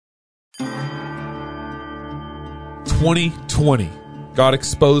2020, God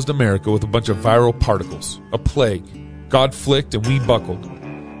exposed America with a bunch of viral particles, a plague. God flicked and we buckled.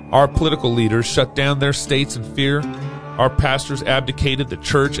 Our political leaders shut down their states in fear. Our pastors abdicated the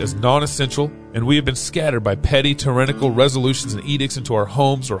church as non-essential, and we have been scattered by petty, tyrannical resolutions and edicts into our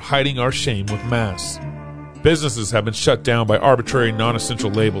homes or hiding our shame with masks. Businesses have been shut down by arbitrary non-essential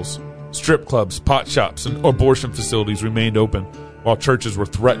labels. Strip clubs, pot shops, and abortion facilities remained open, while churches were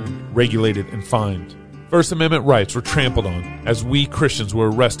threatened, regulated, and fined. First Amendment rights were trampled on as we Christians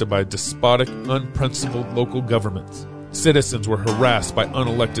were arrested by despotic, unprincipled local governments. Citizens were harassed by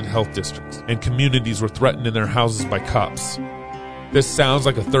unelected health districts, and communities were threatened in their houses by cops. This sounds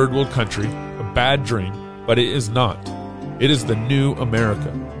like a third world country, a bad dream, but it is not. It is the new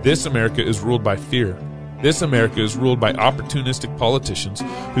America. This America is ruled by fear. This America is ruled by opportunistic politicians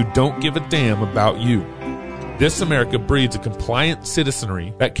who don't give a damn about you. This America breeds a compliant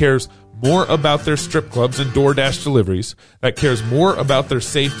citizenry that cares more about their strip clubs and DoorDash deliveries, that cares more about their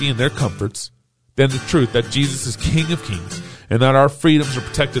safety and their comforts than the truth that Jesus is King of Kings and that our freedoms are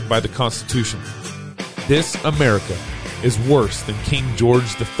protected by the Constitution. This America is worse than King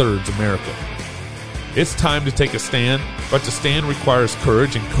George III's America. It's time to take a stand, but to stand requires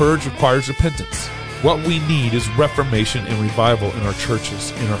courage, and courage requires repentance. What we need is reformation and revival in our churches,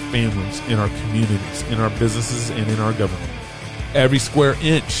 in our families, in our communities, in our businesses, and in our government. Every square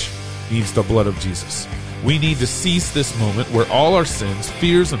inch needs the blood of Jesus. We need to seize this moment where all our sins,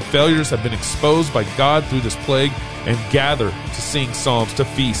 fears, and failures have been exposed by God through this plague and gather to sing psalms, to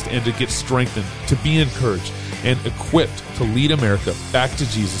feast, and to get strengthened, to be encouraged, and equipped to lead America back to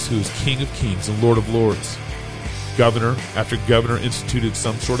Jesus, who is King of Kings and Lord of Lords. Governor after governor instituted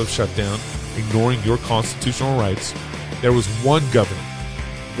some sort of shutdown, ignoring your constitutional rights. There was one governor,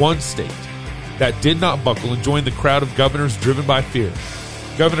 one state, that did not buckle and join the crowd of governors driven by fear.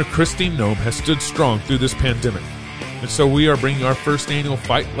 Governor Christine Noem has stood strong through this pandemic. And so we are bringing our first annual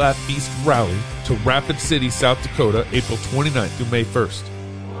Fight, Laugh, Feast rally to Rapid City, South Dakota, April 29th through May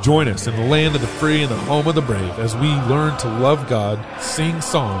 1st. Join us in the land of the free and the home of the brave as we learn to love God, sing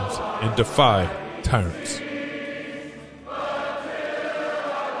psalms, and defy tyrants.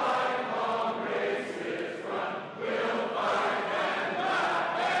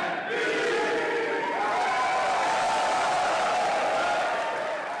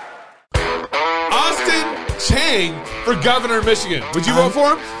 Chenge for governor of Michigan. Would you vote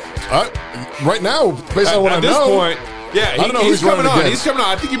for him? Right now, based on what I know. At this point, yeah, he's coming on. He's coming on.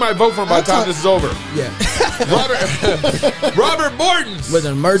 I think you might vote for him by the time this is over. Yeah. Robert Bortons, with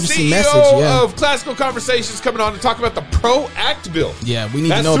an emergency CEO message, of Classical Conversations, coming on to talk about the PRO Act bill. Yeah, we need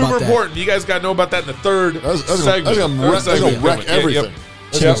to know about that. That's super important. You guys got to know about that in the third segment. That's going to wreck everything.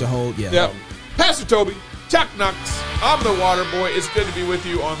 Change the whole, Yep. Pastor Toby, Chuck Knox, I'm the Water Boy. It's good to be with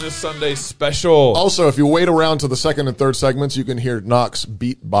you on this Sunday special. Also, if you wait around to the second and third segments, you can hear Knox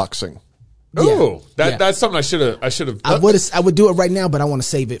beatboxing. Ooh, that's something I should have. I would do it right now, but I want to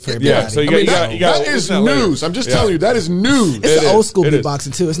save it for everybody. Yeah, so you got that is news. I'm just telling you, that is news. It's the old school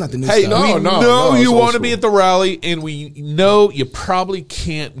beatboxing too. It's not the new stuff. No, we know you want to be at the rally, and we know you probably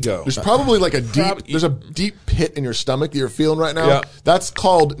can't go. There's probably like a deep pit in your stomach that you're feeling right now. Yeah. That's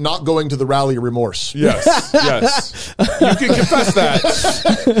called not going to the rally remorse. Yes, yes. You can confess that.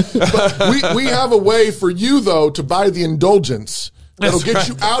 But we have a way for you though to buy the indulgence. That'll get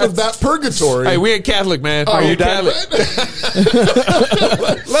you out of that purgatory. Hey, we ain't Catholic, man. Are you Catholic?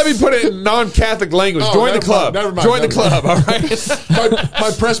 Let me put it in non-Catholic language. Join the club. Never mind. Join the club. All right.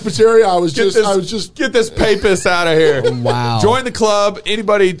 my Presbyterian. I was just get this papist out of here. Wow. Join the club.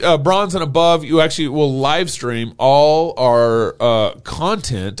 Anybody bronze and above, you actually will live stream all our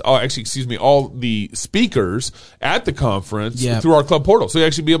content. All the speakers at the conference through our club portal. So you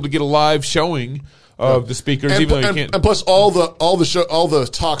actually be able to get a live showing of the speakers, even though you can't. And plus, all the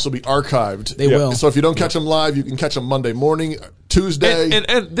talks will be archived. They will. So if you don't catch them live, you can catch them Monday morning, Tuesday.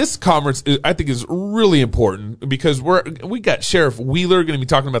 And this conference, I think, is really important because we got Sheriff Wheeler going to be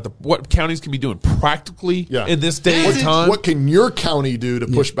talking about what counties can be doing practically in this day and time. What can your county do to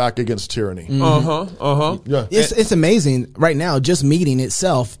push back against tyranny? Mm-hmm. Yeah. It's amazing right now. Just meeting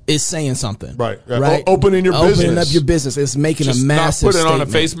itself is saying something. Right. Right. Opening your business. Opening up your business. It's making a massive not putting statement. on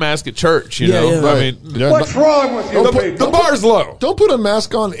a face mask at church. You know. Right. I mean, what's wrong with you people? The bar's low. Don't put a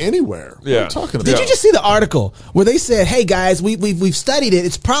mask on anywhere. Yeah. What are you talking about? Did you just see the article where they said, "Hey guys, we've studied it.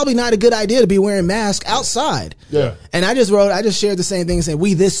 It's probably not a good idea to be wearing masks outside." Yeah. And I just shared the same thing saying,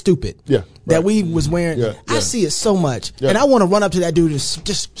 "We this stupid." Yeah. That we was wearing. Yeah. I see it so much, and I want to run up to that dude and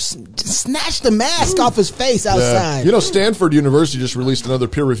just snatch the mask off his face outside. Yeah. You know, Stanford University just released another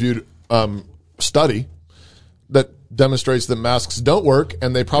peer-reviewed study that demonstrates that masks don't work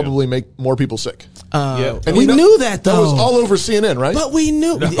and they probably make more people sick. And we knew that though. That was all over CNN, right? But we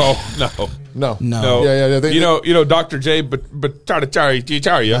knew. No. No. Yeah. You know, Dr. J.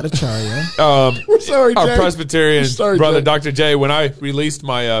 Bhattacharya. We're sorry, Jay. Our Presbyterian brother, Jay. Dr. J. When I released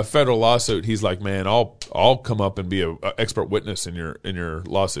my federal lawsuit, he's like, "Man, I'll come up and be a expert witness in your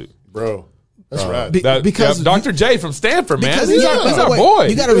lawsuit, bro." That's right. Because Dr. J from Stanford, man, he's our wait, boy.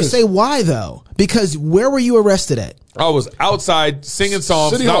 You got to say why though, because where were you arrested at? I was outside singing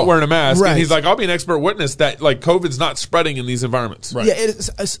psalms, City not Hall. wearing a mask, Right. and he's like, "I'll be an expert witness that like COVID's not spreading in these environments." Right. Yeah, it's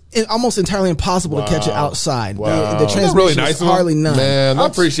almost entirely impossible to catch it outside. Wow. The That's transmission really nice is of him. hardly none. Man, I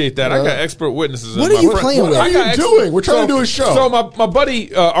appreciate that. I got expert witnesses. What in are you my friend- playing with? What are I got you doing? We're trying to do a show. So my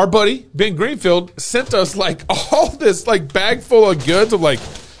buddy, our buddy Ben Greenfield, sent us like all this like bag full of goods of like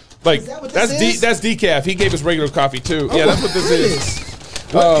that what that's this is? that's decaf. He gave us regular coffee too. Yeah, that's what this is.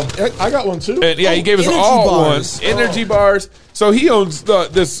 I got one too. And he gave us energy all bars. ones energy bars. So he owns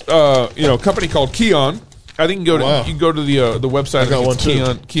this company called Keon. I think you can go to the website. I got one too.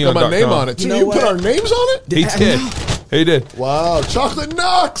 Keon.com. Got my name on it too. You know You what? put our names on it? He did. He did. Wow, chocolate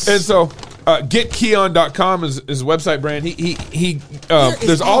knocks. And so, getkeon.com is his website brand.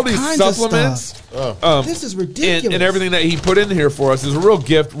 There's all these kinds of supplements. This is ridiculous. And everything that he put in here for us is a real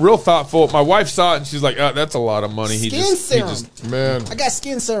gift, real thoughtful. My wife saw it and she's like, "That's a lot of money." Skin serum. Man. I got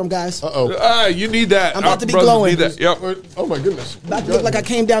skin serum, guys. You need that. I'm about to be Brothers glowing. need that. Yep. Oh my goodness. About to look like I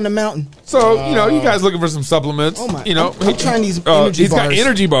came down the mountain. So you guys looking for some supplements? Oh my! I'm trying these energy he's bars. got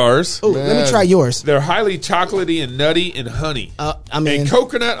energy bars. Oh, let me try yours. They're highly chocolatey and nutty and honey. I mean, and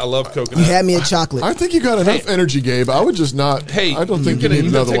coconut. I love coconut. you had me at chocolate. I think you got enough energy, Gabe. I would just not. Hey, I don't think you gonna need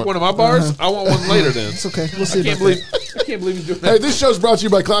another take one. one of my bars. I want one later. Then It's okay. We'll see. I can't believe he's doing that. Hey, this show's brought to you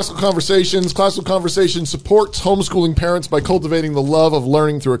by Classical Conversations. Classical Conversations supports homeschooling parents by cultivating the love of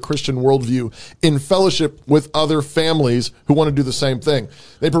learning through a Christian worldview in fellowship with other families who want to do the same thing.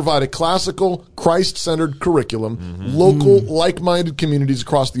 They provide a classical, Christ-centered curriculum, local, like-minded communities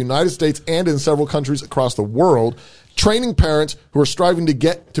across the United States and in several countries across the world, training parents who are striving to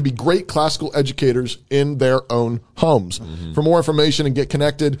get to be great classical educators in their own homes. For more information and get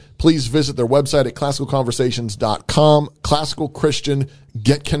connected, please visit their website at classicalconversations.com. Classical Christian,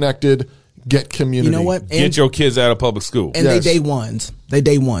 get connected, get community. You know what? Get your kids out of public school. And Yes. they day ones.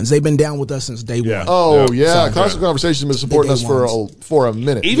 They've been down with us since day one. Oh, yeah. Sorry. Classical Conversations has been supporting us for a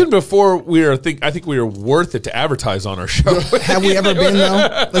minute. Even before I think we were worth it to advertise on our show. Have we ever been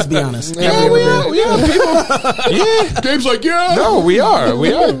though? Let's be honest. Yeah, Have we ever been? Yeah. Gabe's like, yeah. No, we are.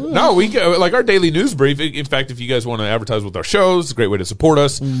 No, we go, like our daily news brief. In fact, if you guys want to advertise with our shows, it's a great way to support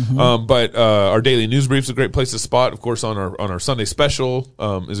us. But our daily news brief is a great place to spot. Of course, on our Sunday special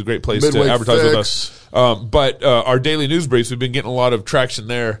is a great place Midweek to advertise with Fix. us. But our daily news briefs, we've been getting a lot of traction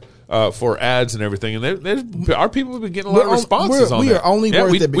there. For ads and everything, and our people have been getting a lot of responses on we that. are only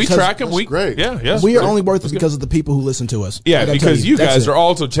worth it we because track them. That's great. We are only worth it because of the people who listen to us. Yeah, I gotta because tell you That's guys it. are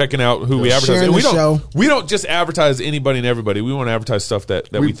also checking out who we advertise. Sharing And the we don't just advertise anybody and everybody. We want to advertise stuff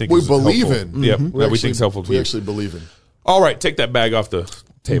that we think we is believe helpful. in. Yep, that we think is helpful to We you. actually believe in. All right, take that bag off the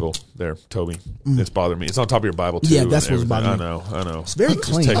table there, Toby. It's bothering me. It's on top of your Bible too. Yeah, that's and what's everything. bothering me. I know. It's very Just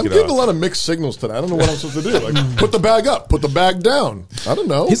clean. take I'm it getting off. a lot of mixed signals today. I don't know what I'm supposed to do. Like, put the bag up, put the bag down. I don't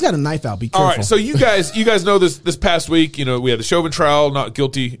know. He's got a knife out. Be careful. All right, so you guys know this past week, we had the Chauvin trial, not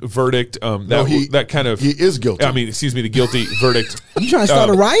guilty verdict. That kind of he is guilty. I mean, excuse me, the guilty verdict. you trying to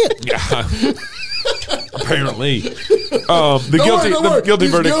start a riot? Yeah. Apparently, the Don't worry. guilty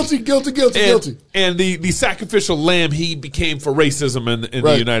He's verdict. Guilty. And the sacrificial lamb he became for racism in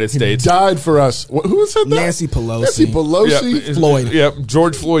Right. the United States. He died for us. Who said that? Nancy Pelosi. Nancy Pelosi. Yep. Floyd. Yep,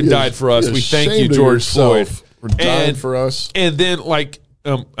 George Floyd died for us. You're We thank you, ashamed of George Floyd, yourself for dying for us. And then,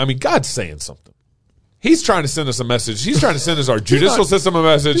 God's saying something. He's trying to send us a message. He's trying to send us our judicial system a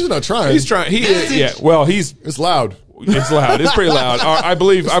message. He's not trying. He's trying. He is. Yeah. Well, It's loud. It's loud. It's pretty loud. I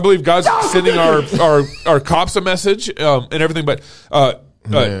believe God's sending our cops a message and everything. But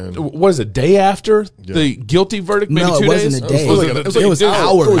what is it? Day after the guilty verdict? Maybe No, 2 it days. wasn't a day. It was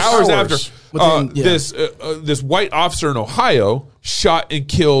hours. Hours after. Within, yeah. This white officer in Ohio shot and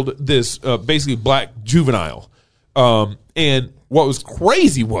killed this basically black juvenile. And what was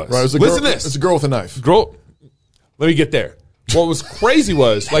crazy was, Right, listen to this. It's a girl with a knife. Girl, let me get there. What was crazy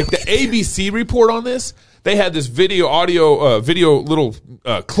was, like, the ABC report on this, they had this video little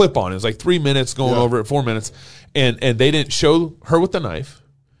clip on it. It was like 3 minutes going over it, 4 minutes. And they didn't show her with the knife.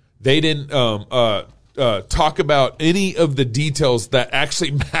 They didn't talk about any of the details that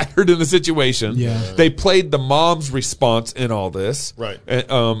actually mattered in the situation. Yeah. They played the mom's response in all this. Right.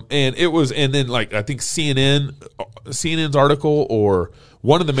 And it was, and then, like, I think CNN's article or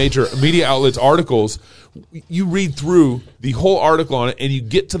one of the major media outlets' articles you read through the whole article on it, and you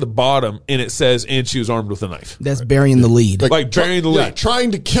get to the bottom, and it says, and she was armed with a knife. That's burying the lead. Like burying the lead. Yeah,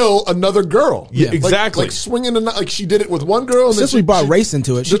 trying to kill another girl. Yeah, exactly. Like swinging like she did it with one girl. And Since we brought race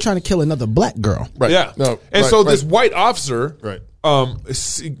into it, she's trying to kill another black girl. Right. Yeah. No. And right, so right. this white officer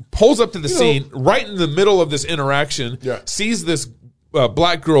pulls up to the scene right in the middle of this interaction, sees this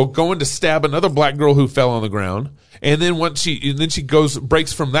black girl going to stab another black girl who fell on the ground. And then she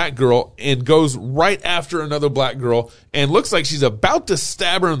breaks from that girl and goes right after another black girl and looks like she's about to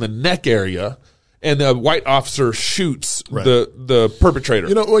stab her in the neck area. And the white officer shoots the perpetrator.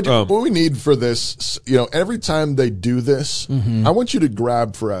 You know what we need for this? Every time they do this, I want you to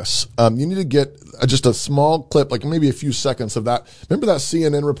grab for us. You need to get just a small clip, like maybe a few seconds of that. Remember that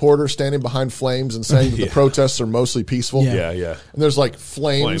CNN reporter standing behind flames and saying that the protests are mostly peaceful? Yeah. And there's like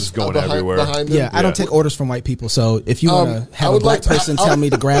flames going behind, everywhere. Behind them. Yeah, I don't take orders from white people. So if you want to have a black person tell me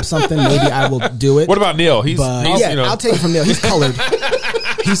to grab something, maybe I will do it. What about Neil? I'll take it from Neil. He's colored.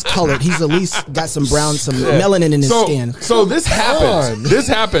 He's colored. He's at least got some brown, some melanin in his skin. So this happens. This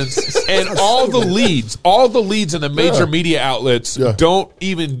happens, and all the leads in the major media outlets don't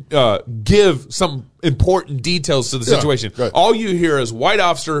even give some important details to the situation. Right. All you hear is white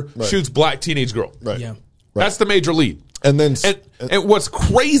officer shoots black teenage girl. Right. Yeah. That's the major lead. And then and what's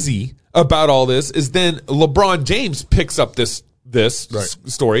crazy about all this is then LeBron James picks up this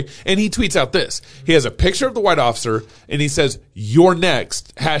story, and he tweets out this. He has a picture of the white officer, and he says, "You're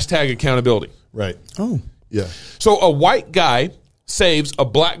next." #accountability. Right. Oh. Yeah. So a white guy saves a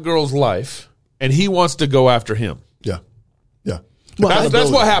black girl's life, and he wants to go after him. Yeah. Yeah. Well, That's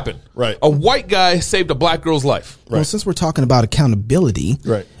what happened. Right. A white guy saved a black girl's life. Well, since we're talking about accountability,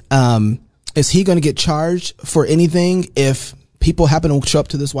 Right. Is he going to get charged for anything if people happen to show up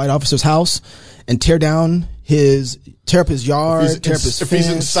to this white officer's house and tear up his yard, tear up his fence? If he's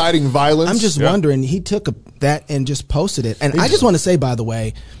inciting violence. I'm just wondering, he took that and just posted it. And I just want to say, by the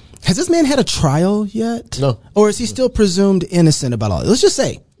way, has this man had a trial yet? No. Or is he still presumed innocent about all this? Let's just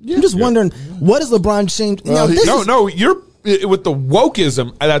say. I'm just wondering, what is LeBron James? No, you're with the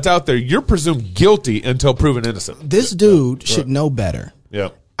wokeism that's out there, you're presumed guilty until proven innocent. This dude should know better. Yeah.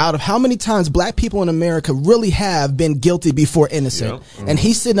 Out of how many times black people in America really have been guilty before innocent, and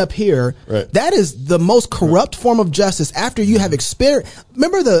he's sitting up here. Right. That is the most corrupt form of justice. After you have experienced,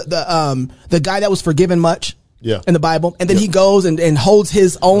 remember the guy that was forgiven much, in the Bible, and then he goes and holds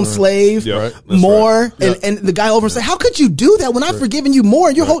his own slave more, and the guy over and say, "How could you do that when I've forgiven you more?"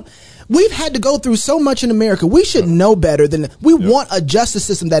 And you're We've had to go through so much in America. We should know better than we want a justice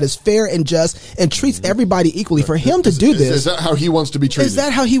system that is fair and just and treats everybody equally. For him to do this, is that how he wants to be treated? Is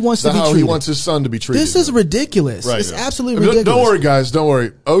that how he wants to be treated? How he wants his son to be treated? This is ridiculous. Right. It's absolutely ridiculous. Don't worry, guys. Don't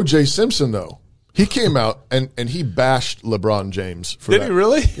worry. O.J. Simpson, though, he came out and he bashed LeBron James for that. Did he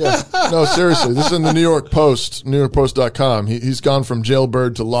really? Yeah. No, seriously. This is in the New York Post, NewYorkPost.com. He's gone from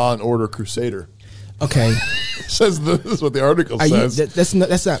jailbird to law and order crusader. Okay. This is what the article says. That's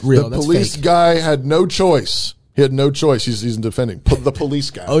not real. The police guy had no choice. He had no choice. He's defending the police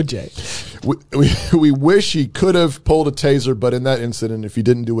guy. OJ. We wish he could have pulled a taser, but in that incident, if he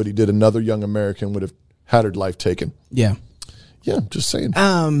didn't do what he did, another young American would have had her life taken. Yeah. Yeah, just saying.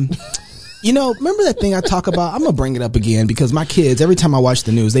 Remember that thing I talk about? I'm going to bring it up again because my kids, every time I watch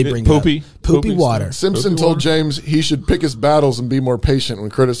the news, they bring it up. Poopy water. Simpson told James he should pick his battles and be more patient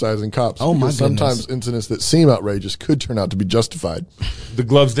when criticizing cops. Oh, my goodness. Sometimes incidents that seem outrageous could turn out to be justified. The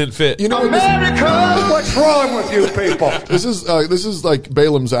gloves didn't fit. You know, America, what's wrong with you people? This is like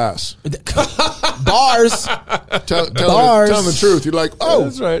Balaam's ass. Bars. Tell him the truth. You're like, oh,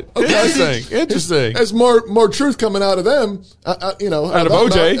 that's right. Okay. Interesting. There's more truth coming out of them. Out of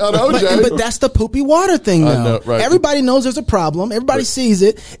OJ. Out of OJ. But that's the poopy water thing, though. Know, right. Everybody knows there's a problem. Everybody sees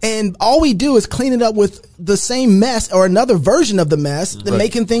it, and all we do is clean it up with the same mess or another version of the mess,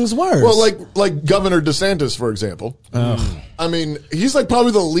 making things worse. Well, like Governor DeSantis, for example. I mean, he's like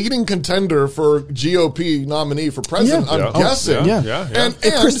probably the leading contender for GOP nominee for president. Yeah. I'm guessing. And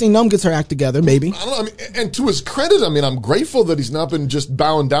Christine Nome gets her act together, maybe. And to his credit, I'm grateful that he's not been just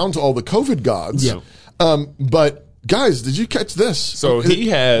bowing down to all the COVID gods. Yeah. But guys, did you catch this? So he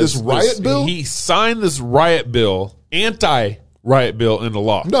has this riot bill. He signed this riot bill, anti-riot bill into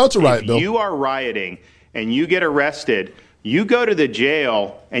law. No, it's a riot bill. If you are rioting and you get arrested, you go to the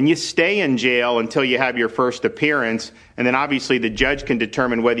jail and you stay in jail until you have your first appearance. And then obviously the judge can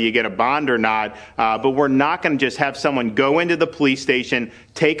determine whether you get a bond or not. But we're not going to just have someone go into the police station,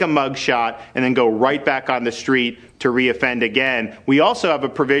 take a mugshot, and then go right back on the street to reoffend again. We also have a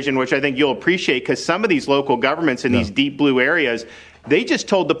provision, which I think you'll appreciate, because some of these local governments in these deep blue areas, they just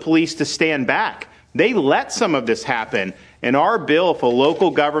told the police to stand back. They let some of this happen. In our bill, if a local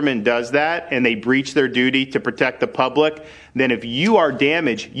government does that and they breach their duty to protect the public, then if you are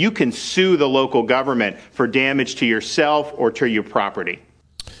damaged, you can sue the local government for damage to yourself or to your property.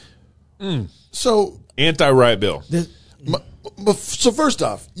 So, anti-riot bill. So first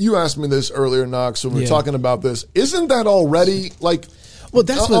off, you asked me this earlier, Knox, when we were talking about this. Isn't that already like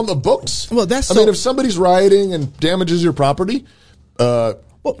on the books? Well, I mean, if somebody's rioting and damages your property, and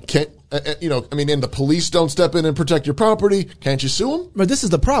the police don't step in and protect your property, can't you sue them? But this is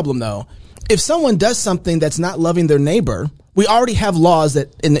the problem, though. If someone does something that's not loving their neighbor, we already have laws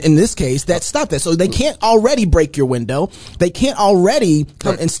that, in this case, that stop that. So they can't already break your window. They can't already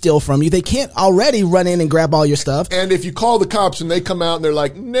come and steal from you. They can't already run in and grab all your stuff. And if you call the cops and they come out and they're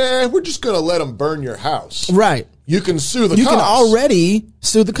like, nah, we're just going to let them burn your house. Right. You can sue the cops. You can already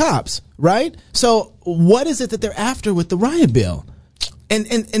sue the cops, right? So what is it that they're after with the riot bill?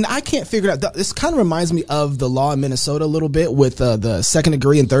 And I can't figure it out. This kind of reminds me of the law in Minnesota a little bit with the second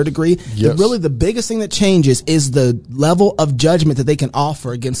degree and third degree. Yes. Really, the biggest thing that changes is the level of judgment that they can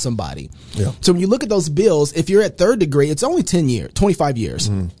offer against somebody. Yeah. So when you look at those bills, if you're at third degree, it's only 25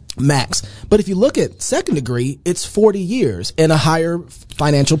 years. Max. But if you look at second degree, it's 40 years and a higher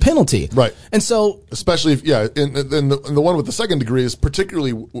financial penalty. Right. And so, especially if, and the one with the second degree is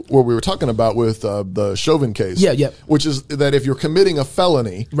particularly what we were talking about with the Chauvin case. Yeah. Which is that if you're committing a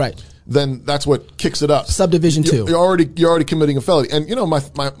felony, right, then that's what kicks it up. Subdivision 2. You're already committing a felony. And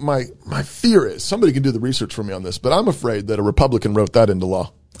my fear is, somebody can do the research for me on this, but I'm afraid that a Republican wrote that into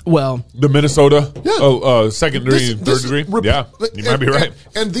law. Well, the Minnesota, yeah. Second degree and third degree, yeah, you might be right.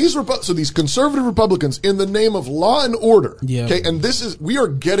 And these conservative Republicans, in the name of law and order, okay, and we are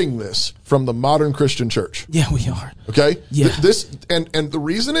getting this from the modern Christian church. Yeah, we are. Okay, yeah. And the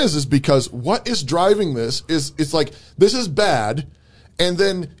reason is because what is driving this is it's like this is bad, and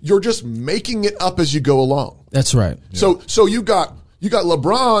then you're just making it up as you go along. That's right. Yeah. So you got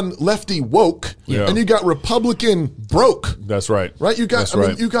LeBron lefty woke, and you got Republican broke. That's right. Right? You got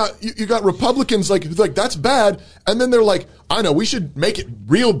you got Republicans like that's bad, and then they're like, I know, we should make it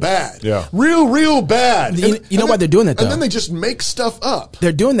real bad. Yeah. Real bad. You know why they're doing that, though? And then they just make stuff up.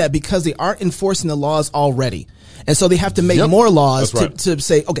 They're doing that because they aren't enforcing the laws already. And so they have to make more laws to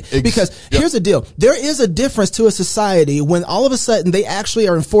say, okay, because here's the deal. There is a difference to a society when all of a sudden they actually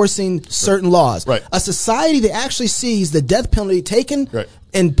are enforcing certain laws. Right. A society that actually sees the death penalty taken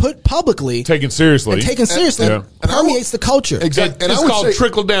and put publicly. Taken seriously. Permeates the culture. Exactly. And it's called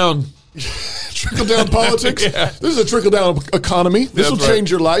trickle down. Trickle down politics. This is a trickle down economy. This will change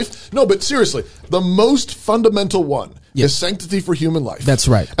your life. No, but seriously, the most fundamental one is sanctity for human life. That's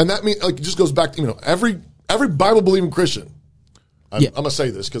right. And that means it just goes back to every Bible-believing Christian, I'm going to say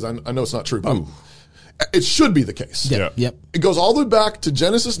this because I know it's not true, but it should be the case. Yep. It goes all the way back to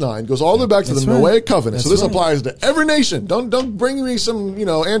Genesis 9, goes all the way back to the Noahic covenant. So this applies to every nation. Don't bring me some,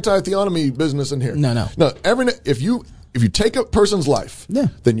 anti-theonomy business in here. No. If you take a person's life,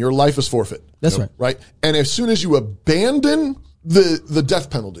 then your life is forfeit. That's right. Right? And as soon as you abandon the death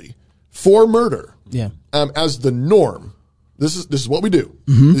penalty for murder as the norm, this is what we do.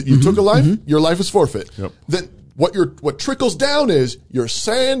 You took a life, your life is forfeit. Yep. Then what trickles down is you're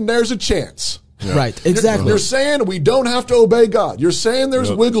saying there's a chance. Yeah. Right, exactly. You're saying we don't have to obey God. You're saying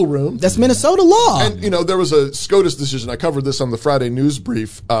there's wiggle room. That's Minnesota law. And, there was a SCOTUS decision. I covered this on the Friday news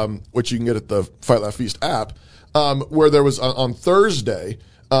brief, which you can get at the Fight Laugh Feast app, where there was on Thursday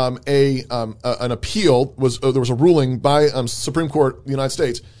an appeal there was a ruling by Supreme Court of the United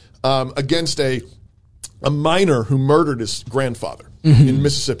States against a minor who murdered his grandfather in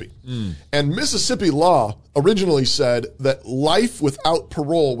Mississippi. And Mississippi law originally said that life without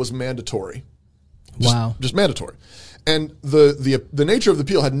parole was mandatory. Just mandatory. And the nature of the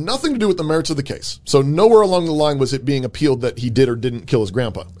appeal had nothing to do with the merits of the case. So nowhere along the line was it being appealed that he did or didn't kill his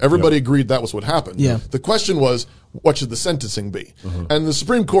grandpa. Everybody agreed that was what happened. Yeah. The question was, what should the sentencing be? And the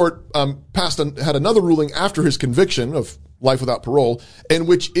Supreme Court had another ruling after his conviction of life without parole, in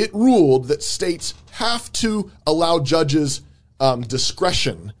which it ruled that states have to allow judges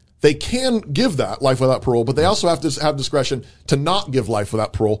discretion. They can give that life without parole, but they also have to have discretion to not give life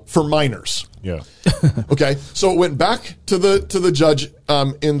without parole for minors. Yeah. Okay. So it went back to the judge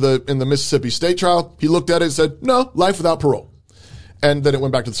in the Mississippi state trial. He looked at it and said, no, life without parole. And then it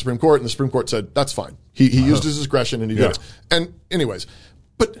went back to the Supreme Court, and the Supreme Court said, that's fine. He used his discretion and he did it. And anyways,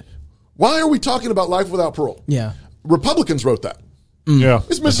 but why are we talking about life without parole? Yeah. Republicans wrote that. Yeah.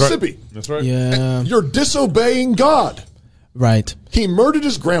 It's Mississippi. That's right. Yeah. And you're disobeying God. Right. He murdered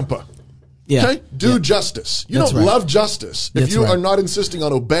his grandpa. Yeah. Okay? Do justice. You don't love justice if you are not insisting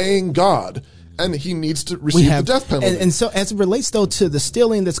on obeying God and he needs to receive the death penalty. And so as it relates, though, to the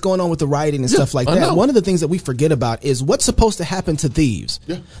stealing that's going on with the rioting and stuff like that, one of the things that we forget about is what's supposed to happen to thieves.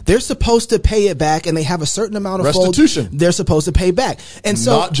 Yeah. They're supposed to pay it back, and they have a certain amount of restitution. They're supposed to pay back. And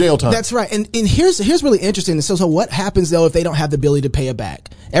so not jail time. That's right. And here's really interesting. So what happens, though, if they don't have the ability to pay it back?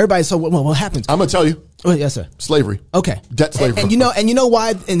 Everybody, so what happens? I'm going to tell you. Oh, yes, sir. Slavery. Okay. Debt slavery. And you know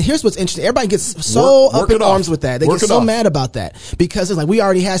why? And here's what's interesting. Everybody gets so up in arms with that. They get so mad about that because it's like, we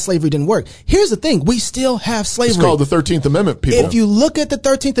already had slavery, didn't work. Here's the thing. We still have slavery. It's called the 13th Amendment, people. If you look at the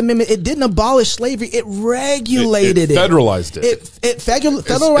 13th Amendment, it didn't abolish slavery. It regulated it. Federalized it. It federalized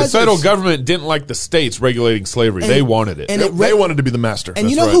it. The federal government didn't like the states regulating slavery. They wanted it. And they wanted to be the master. And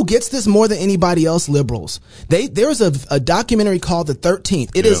you know who gets this more than anybody else? Liberals. There's a documentary called The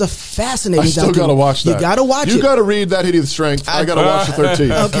 13th. It is a fascinating documentary. I still got to watch that. You got to watch it. You got to read That Hideous Strength. I got to watch The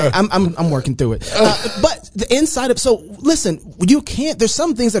 13th. Okay, I'm working through it. But the inside of, so listen, you can't, there's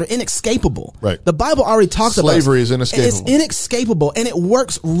some things that are inescapable. Right. The Bible already talks about slavery is inescapable. It's inescapable, and it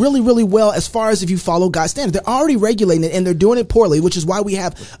works really, really well as far as if you follow God's standard. They're already regulating it, and they're doing it poorly, which is why we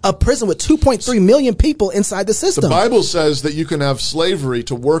have a prison with 2.3 million people inside the system. The Bible says that you can have slavery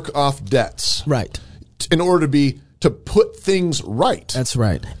to work off debts. Right. In order to put things right. That's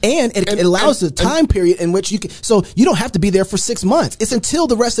right. And it allows a time period in which you can, so you don't have to be there for 6 months. It's until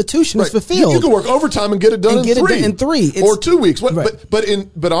the restitution is fulfilled. You can work overtime and get it done in 3. Or 2 weeks.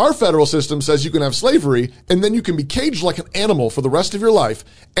 But our federal system says you can have slavery, and then you can be caged like an animal for the rest of your life,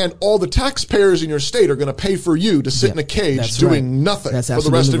 and all the taxpayers in your state are going to pay for you to sit in a cage doing nothing for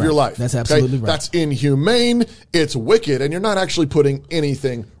the rest of your life. That's absolutely right. That's inhumane. It's wicked, and you're not actually putting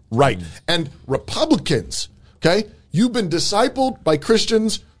anything right. And Republicans, okay, you've been discipled by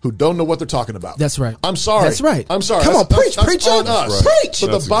Christians who don't know what they're talking about. That's right. I'm sorry. That's right. I'm sorry. Come on, preach on us. Right. Preach.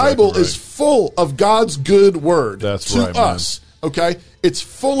 But the Bible is full of God's good word to us. Okay, it's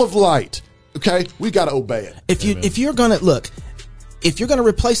full of light. Okay, we got to obey it. If you're gonna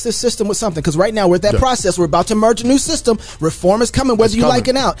replace this system with something, because right now we're at that process, we're about to merge a new system. Reform is coming, whether you like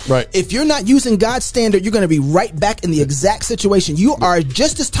it or not. Right. If you're not using God's standard, you're going to be right back in the exact situation. You are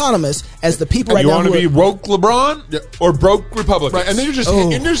just as autonomous as the people right now. You want to be woke LeBron or broke Republicans? Right, and then you're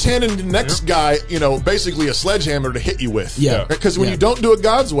just handing the next guy, basically a sledgehammer to hit you with. Yeah. Because when you don't do it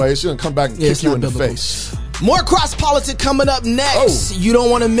God's way, it's going to come back and kick you in the face. More cross politics coming up next. You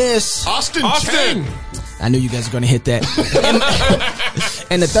don't want to miss Austin Cheng. I knew you guys were going to hit that.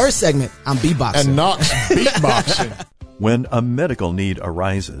 And the third segment, I'm beatboxing. And Knox beatboxing. When a medical need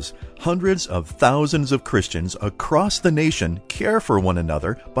arises, hundreds of thousands of Christians across the nation care for one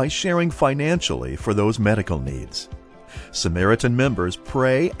another by sharing financially for those medical needs. Samaritan members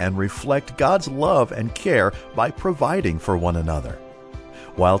pray and reflect God's love and care by providing for one another.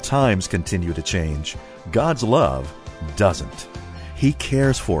 While times continue to change, God's love doesn't. He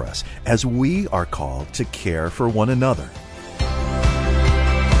cares for us as we are called to care for one another.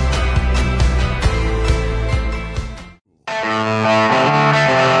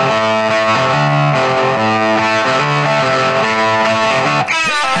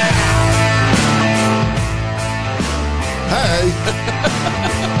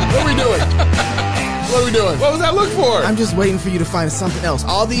 What was that look for? I'm just waiting for you to find something else.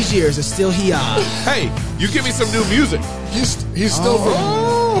 All these years, it's still hee-haw. Hey, you give me some new music. He's still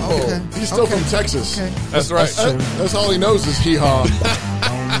from Texas. Okay. That's right. That's all he knows is hee-haw.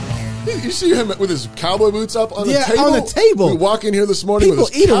 You see him with his cowboy boots up on the table? Yeah, on the table. We walk in here this morning People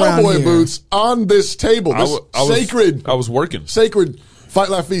with his cowboy boots on this table. This sacred. I was working. Sacred Fight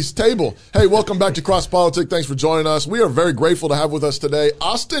Laugh Feast table. Hey, welcome back to Cross Politic. Thanks for joining us. We are very grateful to have with us today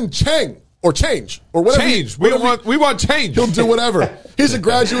Austin Cheng. Or Chenge. Or whatever. Change. We want change. He'll do whatever. He's a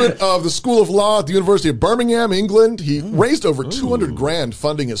graduate of the School of Law at the University of Birmingham, England. He raised over $200,000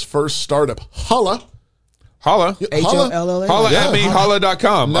 funding his first startup, Holla. Holla. Holla. Holla at me,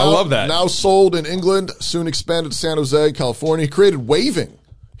 holla.com. I love that. Now sold in England, soon expanded to San Jose, California. He created waving.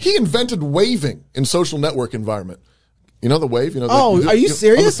 He invented waving in social network environment. You know the wave? Are you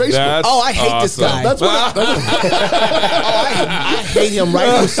serious? On Facebook. I hate this guy. That's what I hate him right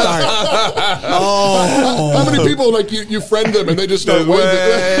from the start. How many people you friend them and they just start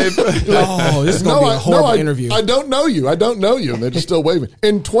waving? This is going to be a horrible interview. I don't know you. And they're just still waving.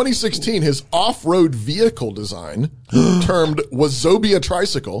 In 2016, his off-road vehicle design, termed Wazobia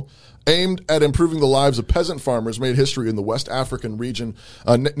Tricycle, aimed at improving the lives of peasant farmers, made history in the West African region,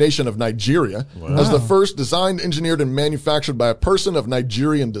 nation of Nigeria, as the first designed, engineered, and manufactured by a person of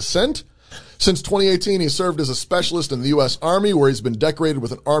Nigerian descent. Since 2018, he served as a specialist in the U.S. Army, where he's been decorated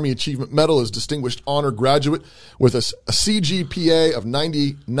with an Army Achievement Medal as Distinguished Honor Graduate with a CGPA of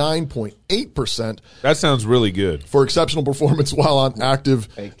 99.8%. That sounds really good. For exceptional performance while on active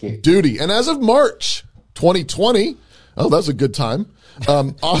duty. And as of March 2020, that's a good time,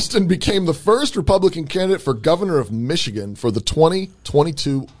 Austin became the first Republican candidate for governor of Michigan for the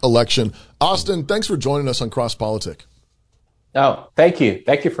 2022 election. Austin, thanks for joining us on Cross Politic. Oh, thank you.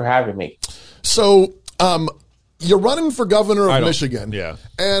 Thank you for having me. So, you're running for governor of Michigan. Yeah.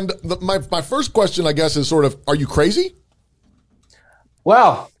 And my first question, I guess, is sort of, are you crazy?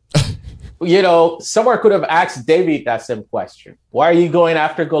 Well, someone could have asked David that same question. Why are you going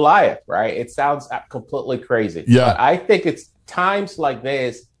after Goliath, right? It sounds completely crazy. Yeah. But I think it's times like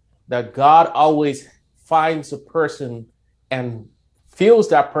this that God always finds a person and fills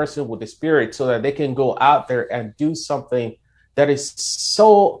that person with the Spirit so that they can go out there and do something that is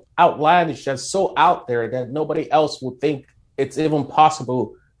so outlandish and so out there that nobody else would think it's even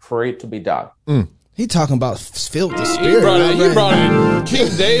possible for it to be done. He talking about filled with the Spirit. He brought in King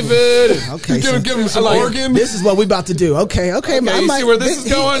David. Okay, give him some organ. This is what we about to do. Okay. You see where this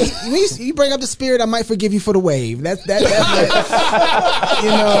is going? You bring up the Spirit, I might forgive you for the wave. That's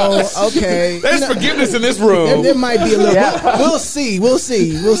okay. There's forgiveness in this room. There might be a little. Yeah. We'll see.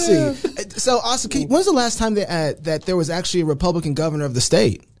 So, Austin, when's the last time that there was actually a Republican governor of the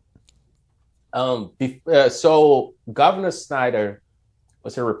state? So Governor Snyder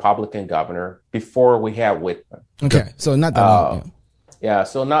was a Republican governor before we had Whitman. Okay, so not that long. Yeah,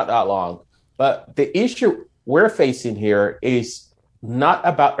 so not that long. But the issue we're facing here is not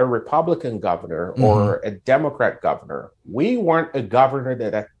about a Republican governor or a Democrat governor. We want a governor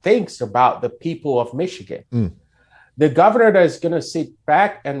that thinks about the people of Michigan. The governor that is going to sit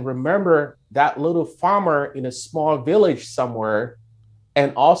back and remember that little farmer in a small village somewhere,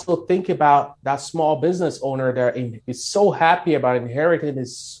 and also think about that small business owner that is so happy about inheriting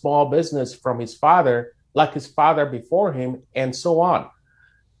his small business from his father, like his father before him, and so on.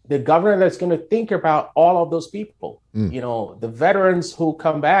 The governor that's going to think about all of those people, the veterans who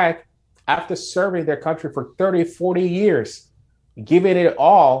come back after serving their country for 30, 40 years, giving it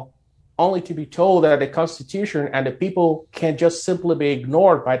all, only to be told that the Constitution and the people can just simply be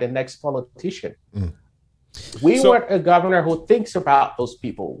ignored by the next politician. We want a governor who thinks about those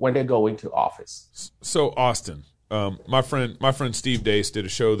people when they go into office. So, Austin, my friend Steve Dace did a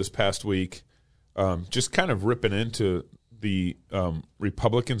show this past week, just kind of ripping into the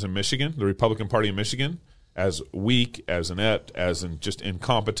Republicans in Michigan, the Republican Party in Michigan, as weak, as inept, as in just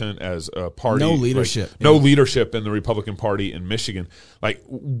incompetent, as a party. No leadership. No leadership in the Republican Party in Michigan. Like,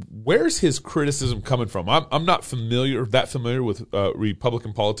 where's his criticism coming from? I'm not familiar with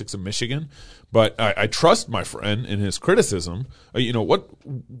Republican politics in Michigan, but I trust my friend in his criticism.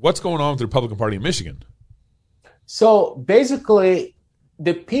 What's going on with the Republican Party in Michigan? So basically,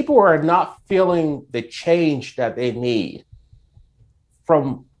 the people are not feeling the change that they need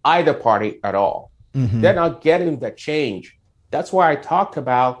from either party at all. They're not getting the change. That's why I talked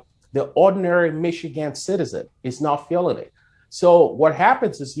about the ordinary Michigan citizen is not feeling it. So what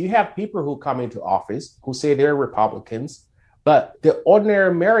happens is you have people who come into office who say they're Republicans, but the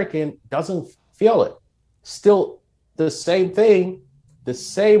ordinary American doesn't feel it. Still the same thing, the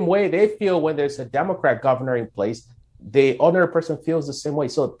same way they feel when there's a Democrat governor in place, the ordinary person feels the same way.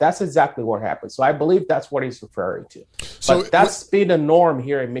 So that's exactly what happens. So I believe that's what he's referring to. So but that's been the norm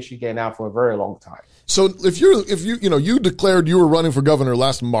here in Michigan now for a very long time. So if you declared you were running for governor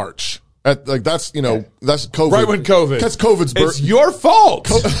last March, that's COVID. Right when COVID. That's COVID's birth. It's your fault.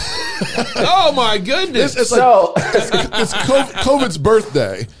 Oh my goodness. It's COVID's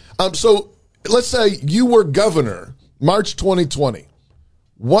birthday. So let's say you were governor March 2020.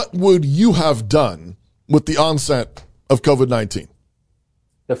 What would you have done with the onset of COVID-19?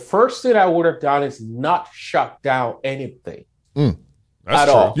 The first thing I would have done is not shut down anything. That's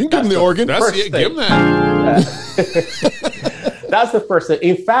true. All. You can give him the organ. Give him that. That's the first thing.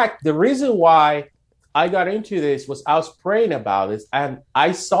 In fact, the reason why I got into this was I was praying about this, and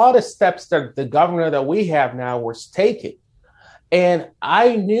I saw the steps that the governor that we have now was taking. And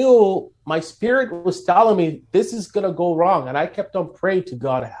I knew my spirit was telling me this is going to go wrong. And I kept on praying to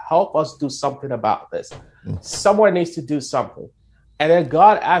God, help us do something about this. Someone needs to do something. And then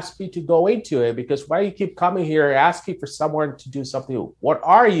God asked me to go into it, because why you keep coming here asking for someone to do something? What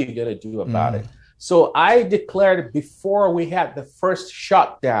are you going to do about it? So I declared before we had the first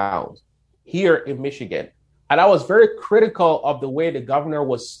shutdown here in Michigan. And I was very critical of the way the governor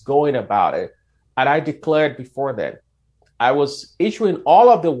was going about it. And I declared before then. I was issuing all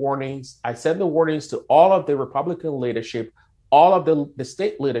of the warnings. I sent the warnings to all of the Republican leadership, all of the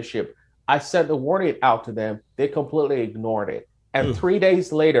state leadership. I sent the warning out to them. They completely ignored it. And 3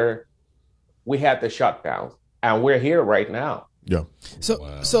 days later, we had the shutdown, and we're here right now. Yeah.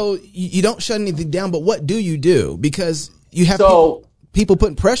 So you don't shut anything down, but what do you do? Because you have people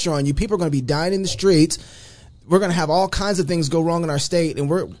putting pressure on you. People are going to be dying in the streets. We're going to have all kinds of things go wrong in our state, and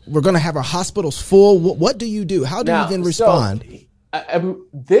we're going to have our hospitals full. What do you do? How do you then respond?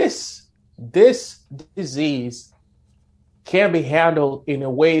 This disease can be handled in a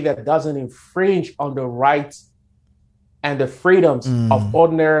way that doesn't infringe on the rights and the freedoms of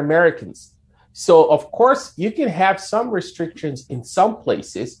ordinary Americans. So, of course, you can have some restrictions in some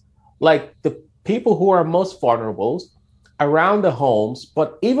places, like the people who are most vulnerable around the homes.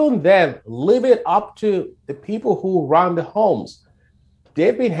 But even then, leave it up to the people who run the homes.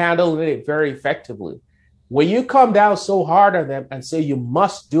 They've been handling it very effectively. When you come down so hard on them and say, you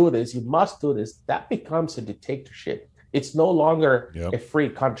must do this, that becomes a dictatorship. It's no longer a free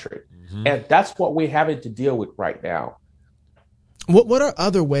country. Mm-hmm. And that's what we're having to deal with right now. What are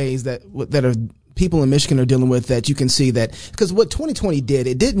other ways that are people in Michigan are dealing with that you can see that? Because what 2020 did,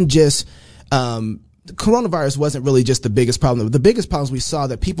 it didn't just coronavirus wasn't really just the biggest problem. The biggest problems we saw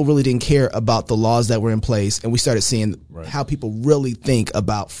that people really didn't care about the laws that were in place, and we started seeing how people really think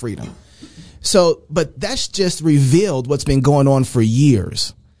about freedom. So, but that's just revealed what's been going on for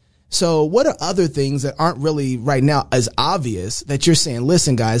years. So what are other things that aren't really right now as obvious that you're saying,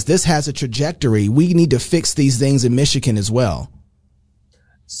 listen, guys, this has a trajectory. We need to fix these things in Michigan as well.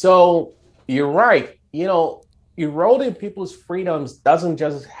 So you're right. You know, eroding people's freedoms doesn't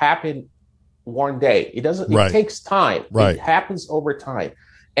just happen one day. It doesn't. It takes time. It happens over time.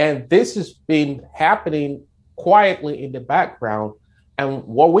 And this has been happening quietly in the background. And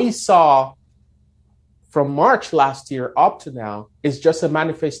what we saw from March last year up to now is just a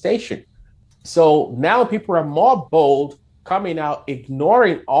manifestation. So now people are more bold, coming out,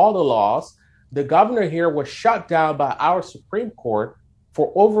 ignoring all the laws. The governor here was shut down by our Supreme Court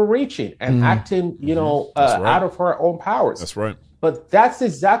for overreaching and acting, out of her own powers. That's right. But that's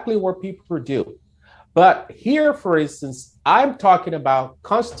exactly what people do. But here, for instance, I'm talking about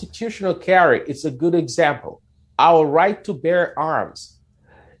constitutional carry. It's a good example. Our right to bear arms.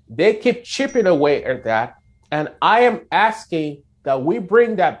 They keep chipping away at that. And I am asking that we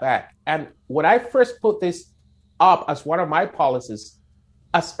bring that back. And when I first put this up as one of my policies,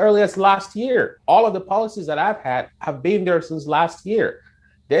 as early as last year, all of the policies that I've had have been there since last year.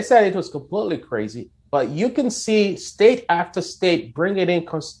 They said it was completely crazy, but you can see state after state bringing in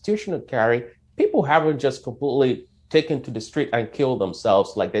constitutional carry. People haven't just completely taken to the street and killed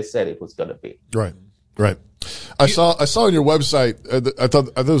themselves like they said it was going to be. Right. I saw on your website, I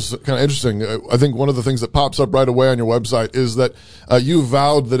thought this was kind of interesting. I think one of the things that pops up right away on your website is that you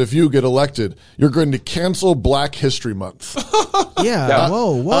vowed that if you get elected, you're going to cancel Black History Month. Yeah.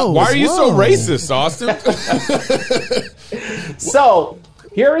 Whoa. Why are you so racist, Austin? So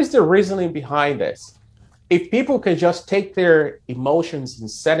here is the reasoning behind this. If people can just take their emotions and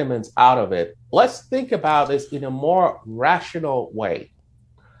sentiments out of it, let's think about this in a more rational way.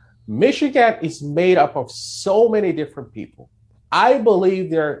 Michigan is made up of so many different people. I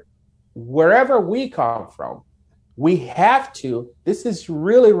believe wherever we come from, we have to, this is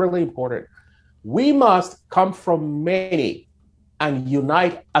really, really important. We must come from many and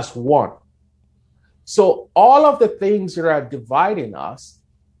unite as one. So all of the things that are dividing us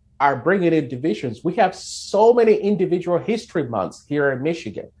are bringing in divisions. We have so many individual history months here in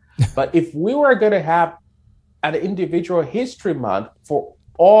Michigan. But if we were going to have an individual history month for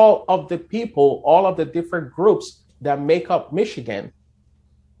all of the people, all of the different groups that make up Michigan,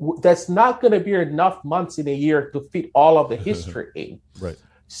 that's not going to be enough months in a year to fit all of the history in. Right.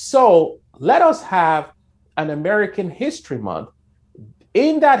 So let us have an American History Month.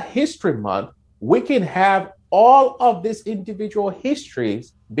 In that history month, we can have all of these individual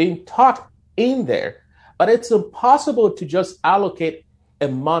histories being taught in there. But it's impossible to just allocate a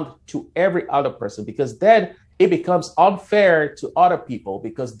month to every other person, because then it becomes unfair to other people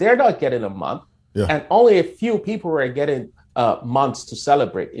because they're not getting a month, and only a few people are getting months to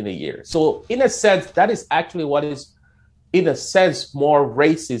celebrate in a year. So in a sense, that is actually what is, in a sense, more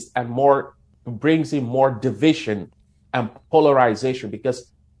racist and more brings in more division and polarization,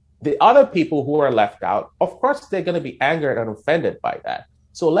 because the other people who are left out, of course, they're going to be angered and offended by that.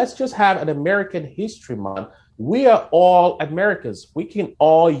 So let's just have an American History Month. We are all Americans. We can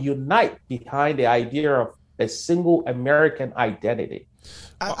all unite behind the idea of a single American identity.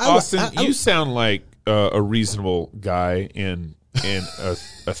 Austin, you sound like a reasonable guy and a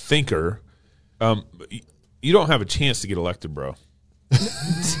thinker. You don't have a chance to get elected, bro.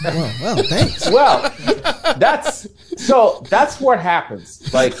 Well, thanks. Well, that's what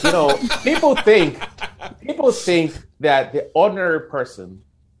happens. Like, people think that the ordinary person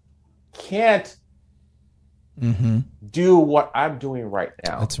can't do what I'm doing right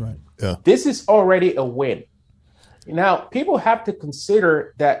now. That's right. Yeah. This is already a win. Now, people have to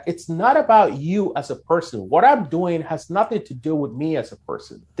consider that it's not about you as a person. What I'm doing has nothing to do with me as a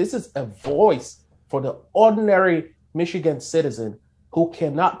person. This is a voice for the ordinary Michigan citizen who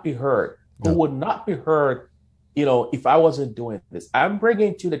cannot be heard, who would not be heard, if I wasn't doing this. I'm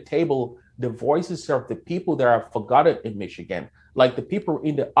bringing to the table the voices of the people that are forgotten in Michigan, like the people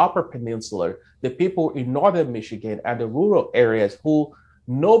in the Upper Peninsula, the people in Northern Michigan and the rural areas who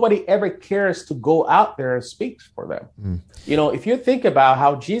nobody ever cares to go out there and speak for them. If you think about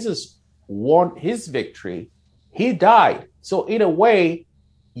how Jesus won his victory, he died. So in a way,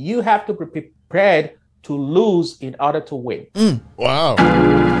 you have to be prepared to lose in order to win. Wow.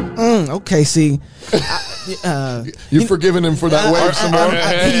 Okay, see. You've forgiven him for that wave some more?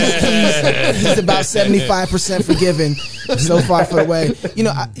 He's about 75% forgiven so far for the way.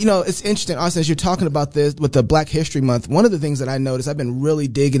 It's interesting, Austin, as you're talking about this with the Black History Month, one of the things that I noticed, I've been really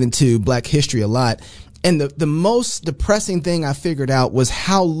digging into Black history a lot, and the most depressing thing I figured out was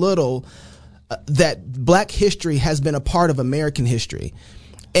how little that Black history has been a part of American history.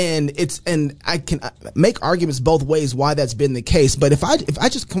 And I can make arguments both ways why that's been the case. But if I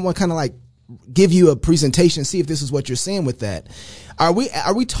just kind of like give you a presentation, see if this is what you're saying with that. Are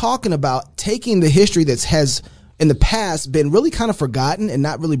we talking about taking the history that has in the past been really kind of forgotten and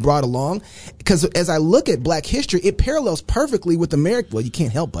not really brought along? Because as I look at Black history, it parallels perfectly with American. Well, you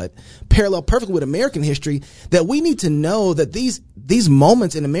can't help but parallel perfectly with American history. That we need to know that these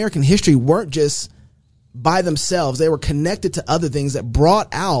moments in American history weren't just by themselves. They were connected to other things that brought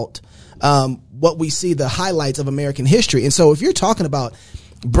out what we see, the highlights of American history. And so if you're talking about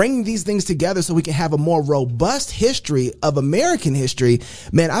bringing these things together so we can have a more robust history of American history,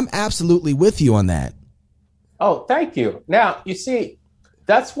 man, I'm absolutely with you on that. Oh, thank you. Now, you see,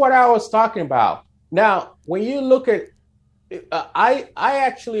 that's what I was talking about. Now, when you look at, I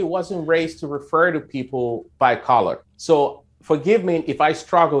actually wasn't raised to refer to people by color. So forgive me if I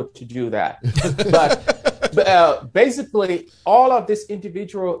struggle to do that. But basically, all of these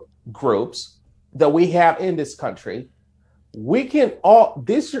individual groups that we have in this country, all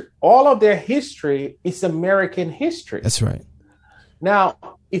of their history is American history. That's right. Now,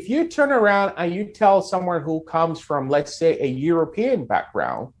 if you turn around and you tell someone who comes from, let's say, a European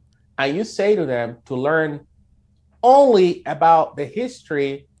background, and you say to them to learn only about the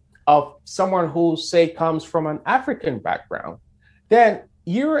history of someone who, say, comes from an African background, then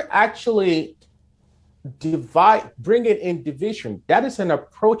you're actually bringing in division. That is an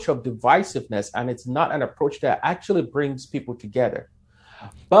approach of divisiveness, and it's not an approach that actually brings people together.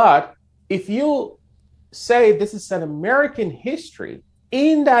 But if you say this is an American history,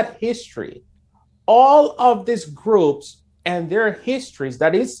 in that history, all of these groups and their histories,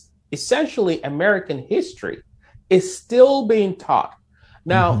 that is essentially American history, is still being taught.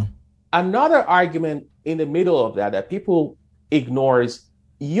 Now, another argument in the middle of that people ignore is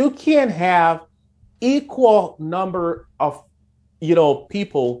you can't have equal number of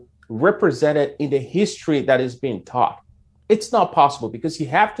people represented in the history that is being taught. It's not possible because you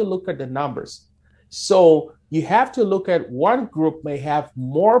have to look at the numbers. So you have to look at one group may have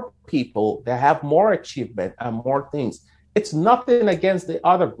more people that have more achievement and more things. It's nothing against the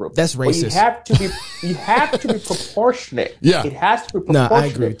other group. That's racist. You have to be proportionate. Yeah. It has to be proportionate. No, I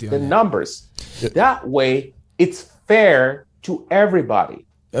agree with you on the that. Numbers. That way, it's fair to everybody.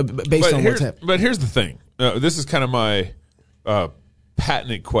 Based on what's happening. But here's the thing. This is kind of my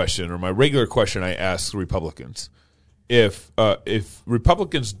patented question, or my regular question I ask Republicans. If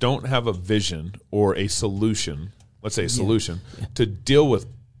Republicans don't have a vision or a solution, let's say a solution, to deal with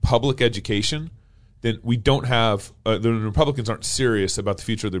public education, then we don't have the Republicans aren't serious about the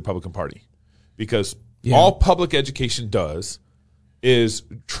future of the Republican Party, because all public education does is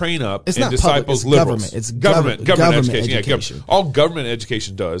train up and disciples liberals. It's government education. Yeah, all government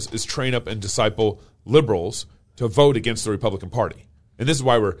education does is train up and disciple liberals to vote against the Republican Party. And this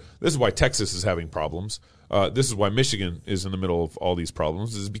is why Texas is having problems. This is why Michigan is in the middle of all these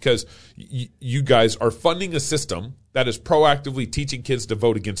problems, is because you guys are funding a system that is proactively teaching kids to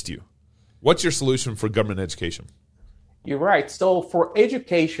vote against you. What's your solution for government education? You're right. So for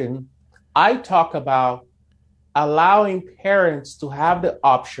education, I talk about allowing parents to have the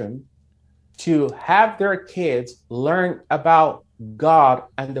option to have their kids learn about God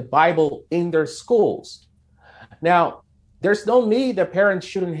and the Bible in their schools. Now, there's no need that parents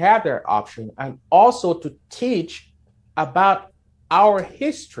shouldn't have their option, and also to teach about our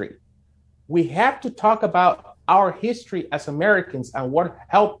history. we have to talk about our history as Americans and what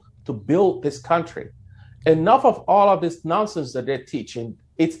helped to build this country. Enough of all of this nonsense that they're teaching.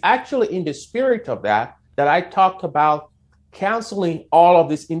 It's actually in the spirit of that I talked about canceling all of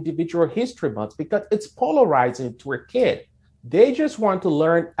this individual history months, because it's polarizing to a kid. They just want to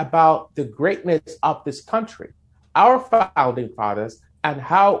learn about the greatness of this country, our founding fathers, and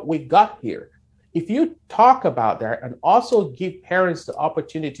how we got here. If you talk about that and also give parents the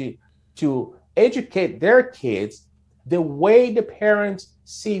opportunity to educate their kids the way the parents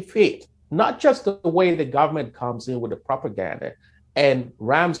see fit, not just the way the government comes in with the propaganda and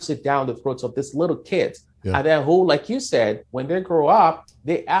rams it down the throats of these little kids. Yeah. And then who, like you said, when they grow up,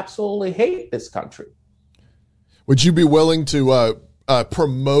 they absolutely hate this country. Would you be willing to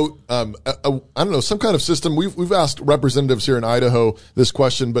promote, I don't know, some kind of system? We've asked representatives here in Idaho this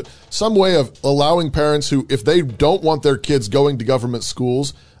question, but some way of allowing parents who, if they don't want their kids going to government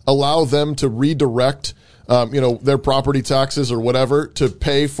schools, allow them to redirect their property taxes or whatever to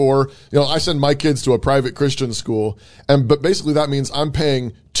pay for, I send my kids to a private Christian school, but basically that means I'm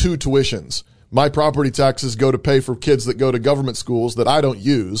paying 2 tuitions. My property taxes go to pay for kids that go to government schools that I don't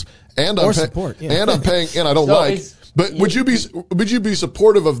use, and I'm paying, and I don't like. But would you be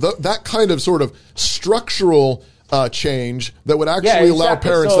supportive of that kind of sort of structural change that would actually allow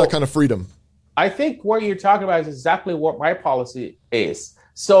parents that kind of freedom? I think what you're talking about is exactly what my policy is.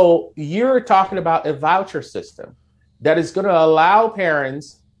 So you're talking about a voucher system that is going to allow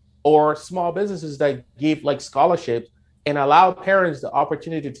parents or small businesses that give like scholarships and allow parents the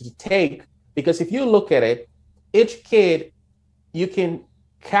opportunity to take. Because if you look at it, each kid, you can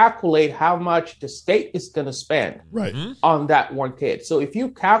calculate how much the state is going to spend on that one kid. So if you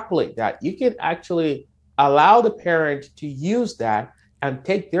calculate that, you can actually allow the parent to use that and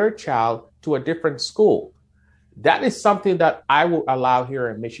take their child to a different school. That is something that I will allow here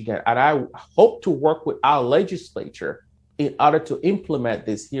in Michigan. And I hope to work with our legislature in order to implement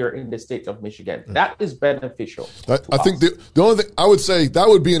this here in the state of Michigan. That is beneficial. I think the only thing I would say that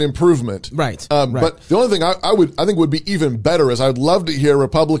would be an improvement. Right. But the only thing I think would be even better is I'd love to hear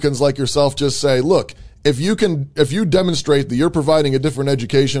Republicans like yourself just say, look, if you demonstrate that you're providing a different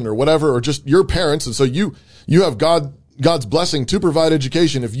education or whatever, or just your parents, and so you have God's blessing to provide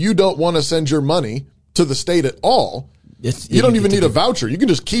education. If you don't want to send your money to the state at all, you don't even need a voucher. You can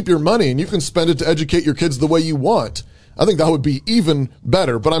just keep your money and you can spend it to educate your kids the way you want. I think that would be even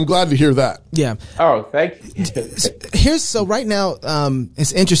better, but I'm glad to hear that. Yeah. Oh, thank you. So right now,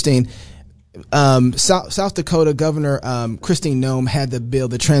 it's interesting. South Dakota Governor Christine Noem had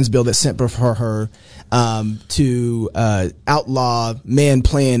the trans bill that's sent before her to outlaw men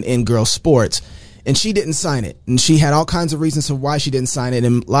playing in girls' sports. And she didn't sign it. And she had all kinds of reasons for why she didn't sign it.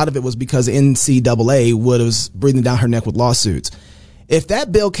 And a lot of it was because NCAA was breathing down her neck with lawsuits. If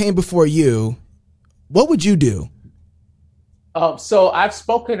that bill came before you, what would you do? So I've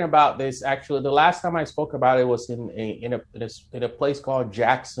spoken about this. Actually, the last time I spoke about it was in a place called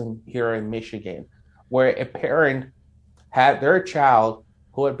Jackson here in Michigan, where a parent had their child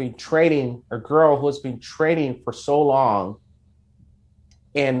who had been training, a girl who has been training for so long,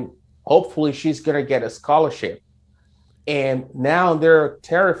 and hopefully she's going to get a scholarship. And now they're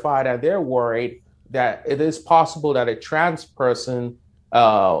terrified and they're worried that it is possible that a trans person,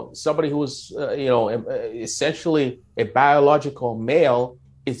 somebody who is, essentially a biological male,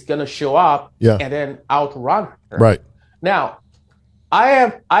 is going to show up and then outrun her. Right. Now,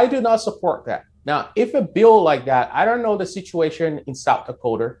 I do not support that. Now, if a bill like that, I don't know the situation in South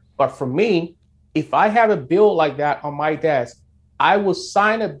Dakota, but for me, if I have a bill like that on my desk, I will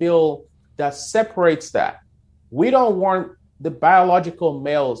sign a bill that separates that. We don't want the biological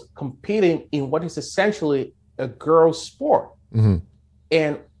males competing in what is essentially a girl's sport. Mm-hmm.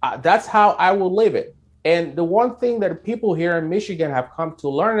 And that's how I will live it. And the one thing that people here in Michigan have come to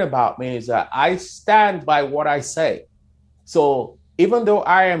learn about me is that I stand by what I say. So even though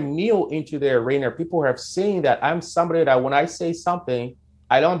I am new into the arena, people have seen that I'm somebody that when I say something,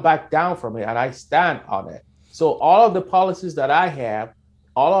 I don't back down from it and I stand on it. So all of the policies that I have,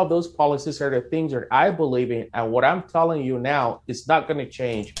 all of those policies are the things that I believe in. And what I'm telling you now is not going to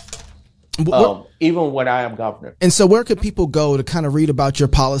change. Even when I am governor. And so where could people go to kind of read about your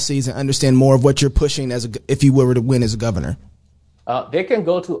policies and understand more of what you're pushing if you were to win as a governor? They can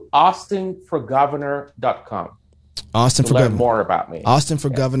go to austinforgovernor.com. Austin to learn more about me.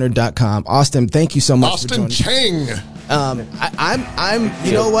 austinforgovernor.com. Austin, thank you so much for joining. Cheng. You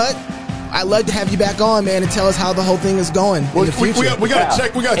know what? I'd love to have you back on, man, and tell us how the whole thing is going in the future. We got to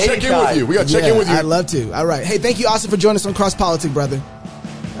check in with you. We got to check in with you. I'd love to. All right. Hey, thank you, Austin, for joining us on Cross Politics, brother.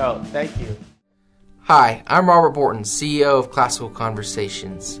 Oh, thank you. Hi, I'm Robert Borton, CEO of Classical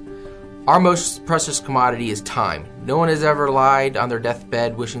Conversations. Our most precious commodity is time. No one has ever lied on their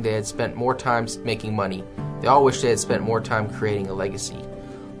deathbed wishing they had spent more time making money. They all wish they had spent more time creating a legacy.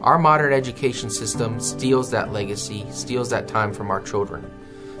 Our modern education system steals that legacy, steals that time from our children.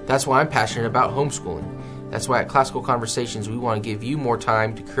 That's why I'm passionate about homeschooling. That's why at Classical Conversations we want to give you more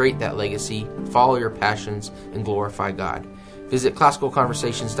time to create that legacy, follow your passions, and glorify God. Visit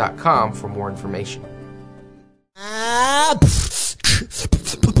classicalconversations.com for more information.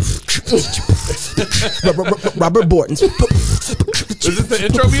 Robert Borton's. Is this the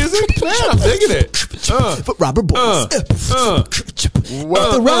intro music? Man, I'm digging it. Robert Borton's.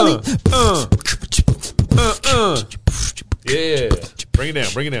 Yeah. Bring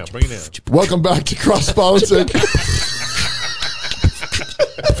it down. Welcome back to Cross Politic.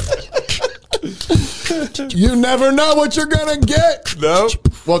 You never know what you're going to get. No.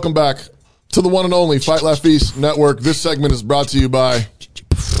 Welcome back to the one and only Fight Laugh Feast Network. This segment is brought to you by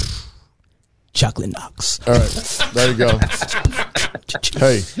Chocolate Knox. All right, there you go.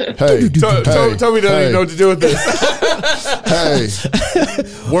 Hey. Toby doesn't even know what to do with this. Hey,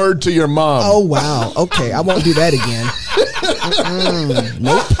 word to your mom. Oh, wow. Okay, I won't do that again.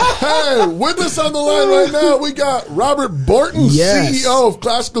 Nope. Hey, with us on the line right now, we got Robert Borton, Yes. CEO of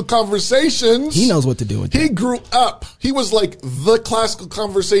Classical Conversations. He knows what to do with He that. grew up. He was like the Classical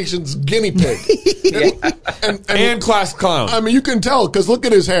Conversations guinea pig. and Class Clown. I mean, you can tell because look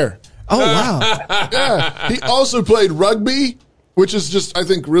at his hair. Oh, wow. Yeah. He also played rugby, which is just, I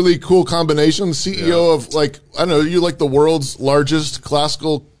think, really cool combination. CEO of, like, I don't know, you like the world's largest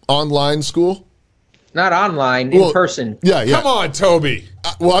classical online school? Not online, in person. Yeah. Come on, Toby.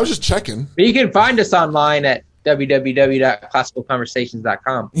 Well, I was just checking. But you can find us online at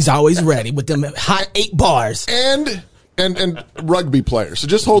www.classicalconversations.com. He's always ready with them hot 8 bars. And rugby player. So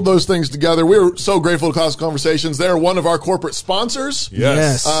just hold those things together. We're so grateful to Classical Conversations. They're one of our corporate sponsors.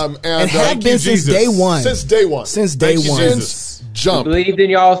 Yes. And have been since day one. Since day one. Since day Thank you, one. Jesus. Since jump. We believed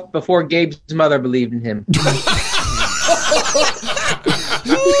in y'all before Gabe's mother believed in him.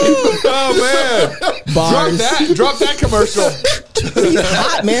 Oh, man. Bars. Drop that commercial. He's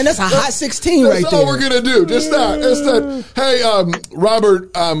hot, man. That's a hot 16 right That's there. all we're going to do. Just that. Hey, Robert,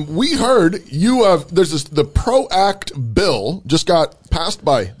 we heard you have, the PRO Act bill just got passed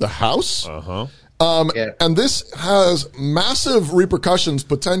by the House. Uh-huh. And this has massive repercussions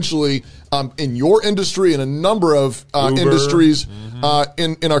potentially in your industry and a number of industries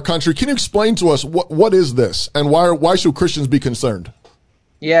in our country. Can you explain to us what is this and why should Christians be concerned?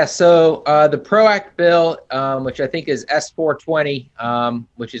 Yeah, so the PRO Act bill, which I think is S420,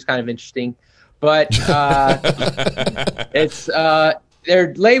 which is kind of interesting, but it's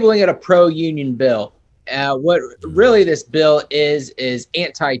they're labeling it a pro-union bill. What really this bill is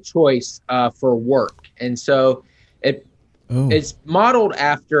anti-choice for work, and so it's modeled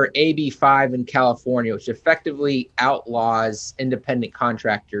after AB 5 in California, which effectively outlaws independent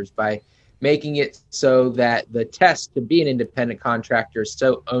contractors by making it so that the test to be an independent contractor is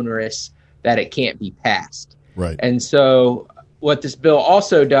so onerous that it can't be passed. Right. And so what this bill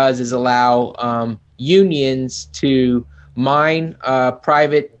also does is allow unions to mine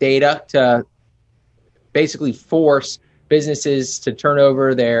private data to basically force businesses to turn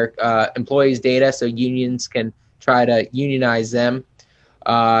over their employees' data so unions can try to unionize them.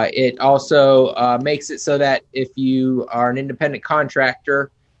 It also makes it so that if you are an independent contractor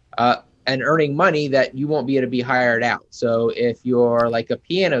and earning money, that you won't be able to be hired out. So if you're like a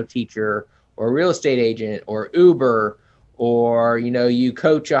piano teacher or a real estate agent or Uber, or you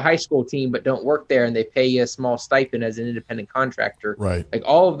coach a high school team but don't work there and they pay you a small stipend as an independent contractor, right? Like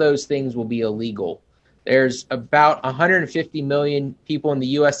all of those things will be illegal. There's about 150 million people in the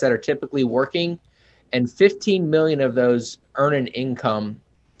U.S. that are typically working, and 15 million of those earn an income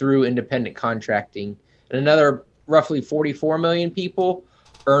through independent contracting, and another roughly 44 million people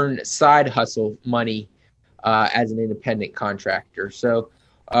earn side hustle money as an independent contractor. So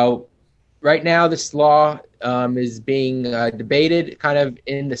right now this law is being debated kind of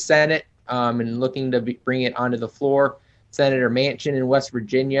in the Senate and looking to bring it onto the floor. Senator Manchin in West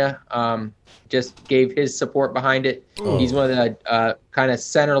Virginia just gave his support behind it. Oh. He's one of the kind of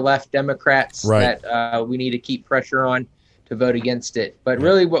center-left Democrats that we need to keep pressure on to vote against it. But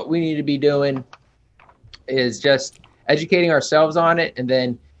really what we need to be doing is just educating ourselves on it and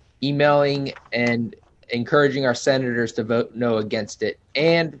then emailing and encouraging our senators to vote no against it.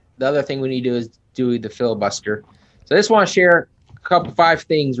 And the other thing we need to do is do the filibuster. So I just want to share a 5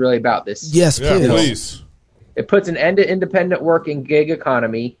 things really about this. Yes, please. It puts an end to independent work and gig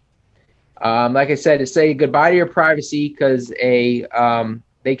economy. Like I said, to say goodbye to your privacy because they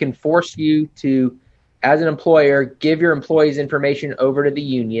can force you to, as an employer, give your employees information over to the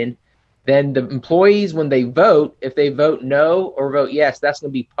union. then the employees, when they vote, if they vote no or vote yes, that's going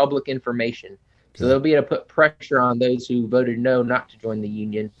to be public information. So they'll be able to put pressure on those who voted no not to join the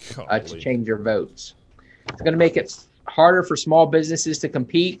union to change their votes. It's going to make it harder for small businesses to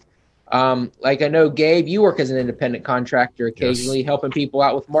compete. Like I know, Gabe, you work as an independent contractor occasionally, helping people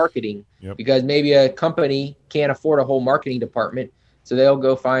out with marketing because maybe a company can't afford a whole marketing department. So they'll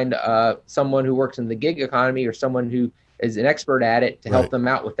go find someone who works in the gig economy or someone who is an expert at it to help them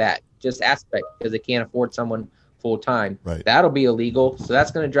out with that just aspect because they can't afford someone full time. That'll be illegal. So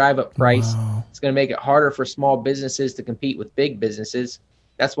that's going to drive up price. Wow. It's going to make it harder for small businesses to compete with big businesses.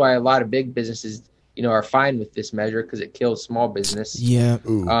 That's why a lot of big businesses, are fine with this measure because it kills small business. Yeah. It's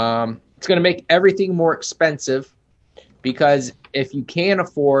going to make everything more expensive because if you can't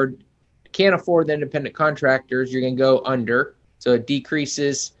afford the independent contractors, you're going to go under. So it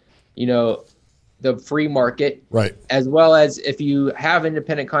decreases, the free market, right? As well as if you have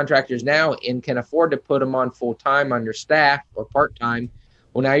independent contractors now and can afford to put them on full time on your staff or part time,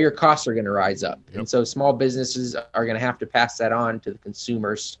 well, now your costs are going to rise up, and so small businesses are going to have to pass that on to the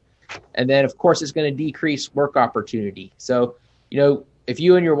consumers. And then, of course, it's going to decrease work opportunity. So, if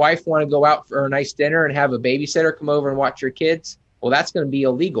you and your wife want to go out for a nice dinner and have a babysitter come over and watch your kids, well, that's going to be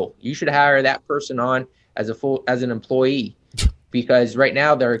illegal. You should hire that person on as an employee. Because right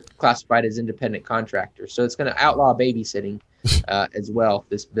now they're classified as independent contractors. So it's going to outlaw babysitting as well,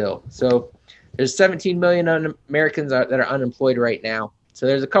 this bill. So there's 17 million Americans that are unemployed right now. So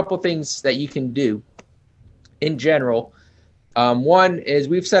there's a couple things that you can do in general. One is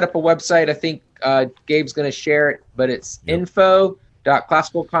we've set up a website. I think Gabe's going to share it, but it's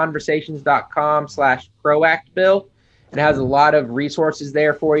info.classicalconversations.com/ProAct-bill. It has a lot of resources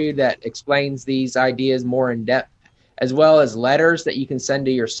there for you that explains these ideas more in depth, as well as letters that you can send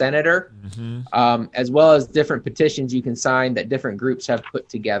to your senator, as well as different petitions you can sign that different groups have put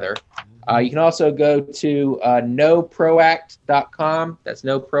together. You can also go to noproact.com. That's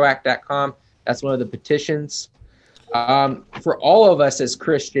noproact.com. That's one of the petitions. For all of us as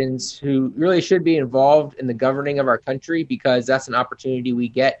Christians who really should be involved in the governing of our country, because that's an opportunity we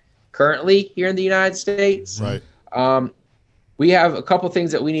get currently here in the United States. Right. We have a couple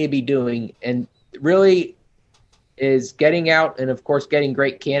things that we need to be doing, and really is getting out and, of course, getting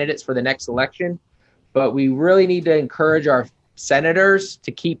great candidates for the next election. But we really need to encourage our senators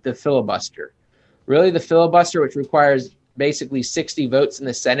to keep the filibuster. Really, the filibuster, which requires basically 60 votes in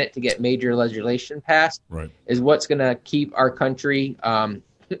the Senate to get major legislation passed, is what's going to keep our country for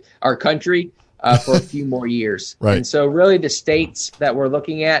a few more years. And so really the states that we're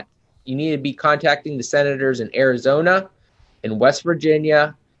looking at, you need to be contacting the senators in Arizona, in West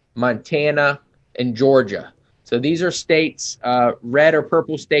Virginia, Montana, and Georgia. So these are states, red or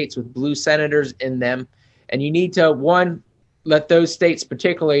purple states with blue senators in them. And you need to, one, let those states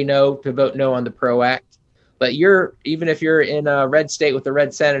particularly know to vote no on the PRO Act. But even if you're in a red state with a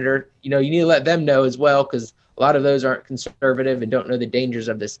red senator, you need to let them know as well, because a lot of those aren't conservative and don't know the dangers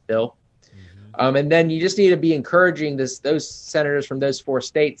of this bill. And then you just need to be encouraging those senators from those four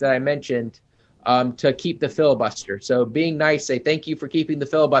states that I mentioned to keep the filibuster. So being nice, say thank you for keeping the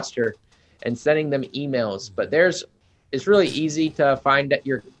filibuster, and sending them emails. But it's really easy to find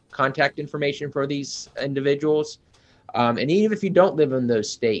your contact information for these individuals. And even if you don't live in those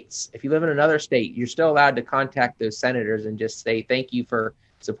states, if you live in another state, you're still allowed to contact those senators and just say thank you for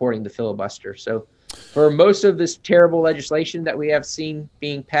supporting the filibuster. So for most of this terrible legislation that we have seen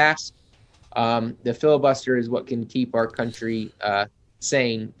being passed, the filibuster is what can keep our country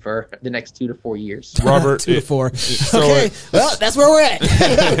sane for the next 2 to 4 years. Robert, 2 to 4. Okay, well, that's where we're at.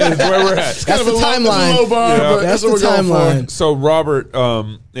 That's where we're at. That's the timeline. That's the timeline. So, Robert,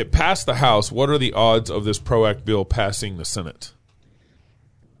 it passed the House. What are the odds of this PRO Act bill passing the Senate?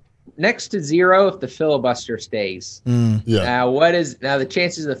 Next to zero if the filibuster stays. Now, the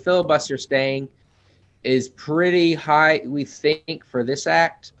chances of the filibuster staying is pretty high, we think, for this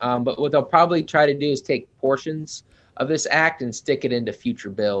act. But what they'll probably try to do is take portions of this act and stick it into future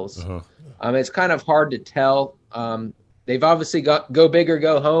bills. It's kind of hard to tell. They've obviously go big or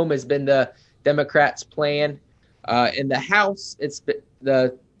go home has been the Democrats' plan. In the House, it's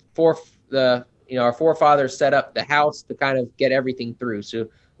our forefathers set up the House to kind of get everything through. So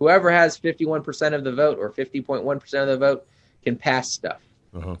whoever has 51% of the vote or 50.1% of the vote can pass stuff.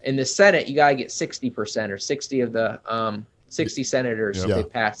 In the Senate, you got to get 60% or 60 of the 60 senators to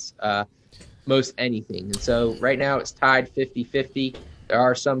pass most anything. And so right now it's tied 50-50. There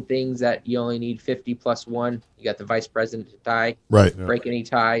are some things that you only need 50 plus 1. You got the vice president to tie, break any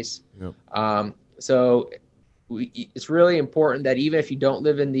ties. So it's really important that even if you don't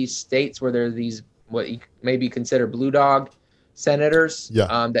live in these states where there are these what you maybe consider blue dog senators,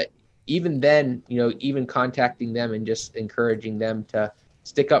 that even then, even contacting them and just encouraging them to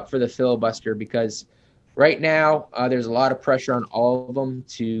stick up for the filibuster, because right now there's a lot of pressure on all of them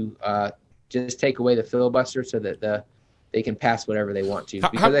to just take away the filibuster so that they can pass whatever they want to.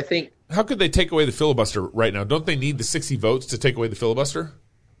 Because I think, how could they take away the filibuster right now? Don't they need the 60 votes to take away the filibuster?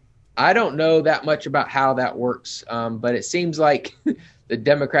 I don't know that much about how that works, but it seems like the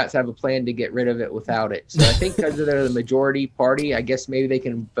Democrats have a plan to get rid of it without it. So I think because they're the majority party, I guess maybe they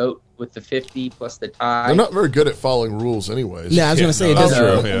can vote with the 50 plus the tie. They're not very good at following rules anyways. Yeah, I was going to say,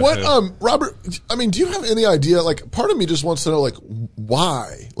 Robert, I mean, do you have any idea, like, part of me just wants to know, like,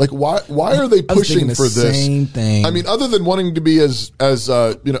 why? Like, why are they pushing for this? Same thing. I mean, other than wanting to be as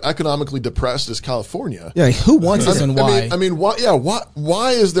economically depressed as California. Yeah, who wants this and why? I mean, why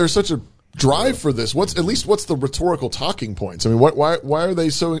is there such a drive for this? What's the rhetorical talking points? I mean, why are they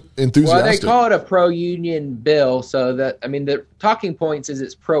so enthusiastic? Well, they call it a pro-union bill, so that, I mean, the talking points is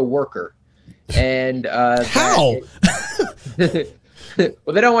it's pro-worker, and how? Well,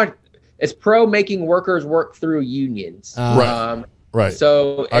 they don't want. It's pro making workers work through unions, right?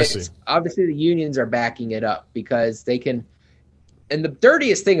 So obviously the unions are backing it up because they can. And the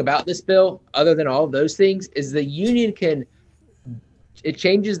dirtiest thing about this bill, other than all of those things, is the union can. It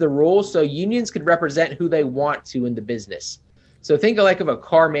changes the rules so unions could represent who they want to in the business. So think of a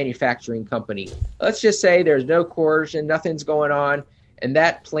car manufacturing company. Let's just say there's no coercion, nothing's going on, and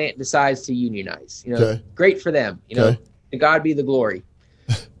that plant decides to unionize. Great for them. To God be the glory.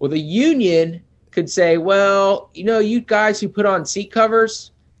 Well, the union could say, well, you guys who put on seat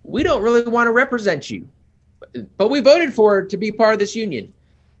covers, we don't really want to represent you, but we voted for it to be part of this union.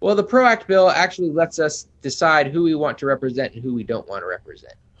 Well, the PRO Act bill actually lets us decide who we want to represent and who we don't want to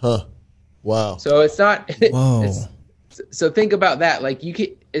represent. Huh. Wow. So it's not. Whoa. So think about that. Like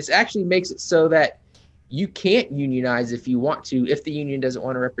it actually makes it so that you can't unionize if you want to, if the union doesn't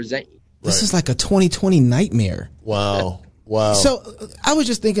want to represent you. This is like a 2020 nightmare. Wow. Wow. So I was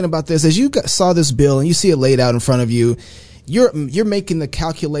just thinking about this as you saw this bill and you see it laid out in front of you. You're making the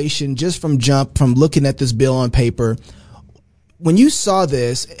calculation just from looking at this bill on paper. When you saw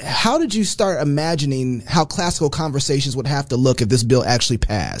this, how did you start imagining how classical conversations would have to look if this bill actually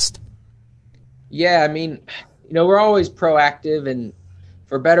passed? Yeah, I mean, we're always proactive, and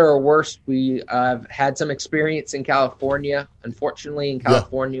for better or worse, we have had some experience in California. Unfortunately, in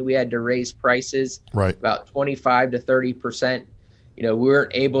California, we had to raise prices about 25 to 30%. We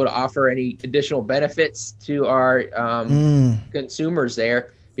weren't able to offer any additional benefits to our consumers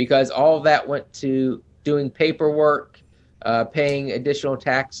there because all of that went to doing paperwork, paying additional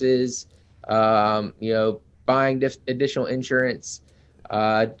taxes, buying additional insurance,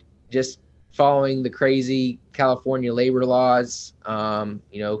 just following the crazy California labor laws.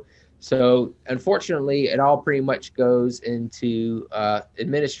 So unfortunately, it all pretty much goes into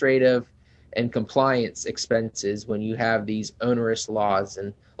administrative and compliance expenses when you have these onerous laws,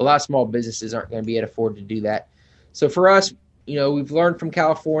 and a lot of small businesses aren't going to be able to afford to do that. So for us, we've learned from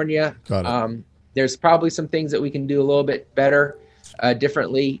California. There's probably some things that we can do a little bit better,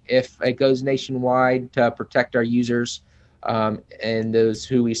 differently if it goes nationwide to protect our users and those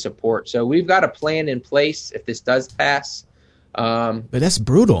who we support. So we've got a plan in place if this does pass. But that's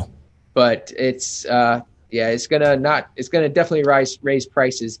brutal. But it's it's gonna definitely raise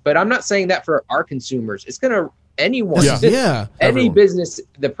prices. But I'm not saying that for our consumers. It's gonna anyone, any everyone. business.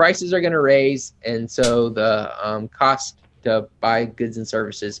 The prices are gonna raise, and so the cost to buy goods and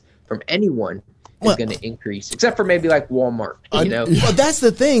services from anyone is going to increase, except for maybe like Walmart. Well, that's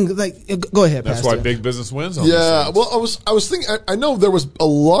the thing. Like, go ahead, That's Pastor. why big business wins. On Well, I was thinking. I know there was a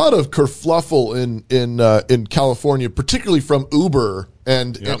lot of kerfluffle in California, particularly from Uber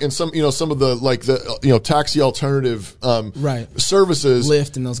and some some of the taxi alternative services,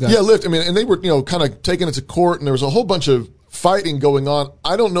 Lyft and those guys. Yeah, Lyft. I mean, and they were kind of taking it to court, and there was a whole bunch of fighting going on.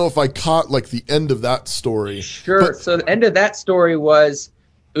 I don't know if I caught the end of that story. Sure. So the end of that story was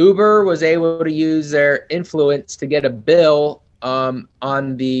Uber was able to use their influence to get a bill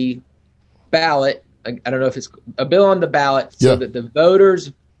on the ballot. I don't know if it's a bill on the ballot so that the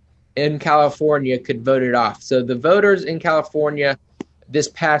voters in California could vote it off. So the voters in California this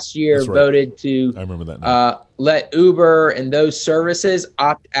past year voted to I remember that now. Let Uber and those services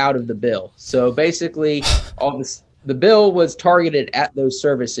opt out of the bill. So basically the bill was targeted at those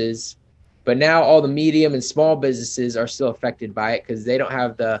services. But now all the medium and small businesses are still affected by it because they don't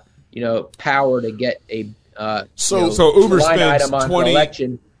have the power to get a so Uber line spends item on 20 the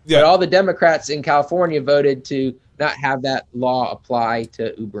election. But all the Democrats in California voted to not have that law apply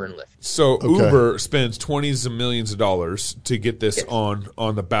to Uber and Lyft. So Uber spends $20s of millions to get this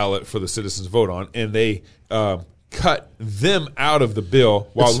on the ballot for the citizens to vote on, and they cut them out of the bill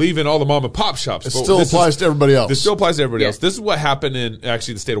while leaving all the mom and pop shops. It still applies to everybody else. This still applies to everybody else. This is what happened in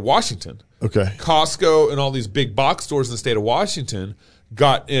actually the state of Washington. Okay. Costco and all these big box stores in the state of Washington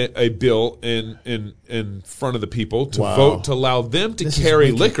got a bill in front of the people to vote to allow them to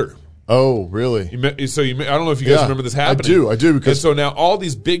carry liquor. Oh, really? I don't know if you guys remember this happening. I do. And so now all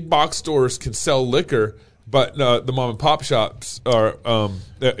these big box stores can sell liquor, but the mom and pop shops are,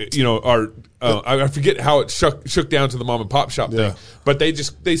 I forget how it shook down to the mom and pop shop thing, but they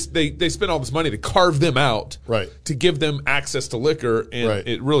spend all this money to carve them out, to give them access to liquor, and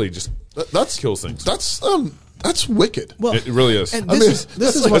it really just kills things. That's wicked. Well, it really is. And this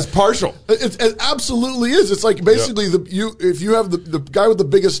is it's partial. It absolutely is. It's like basically if you have the guy with the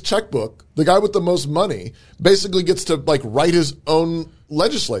biggest checkbook, the guy with the most money, basically gets to like write his own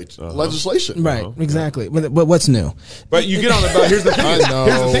legislation. Right, exactly. But what's new? But you get on the ballot. Here's the thing.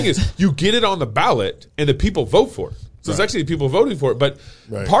 Here's the thing is you get it on the ballot and the people vote for it. So it's actually the people voting for it. But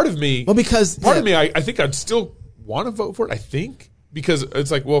part of me, I think I'd still want to vote for it. I think. Because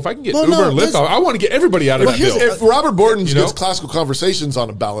it's like, well, if I can get Uber and Lyft, I want to get everybody out of that bill. If Robert Borton gets classical conversations on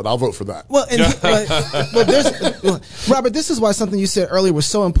a ballot, I'll vote for that. Well, Robert, this is why something you said earlier was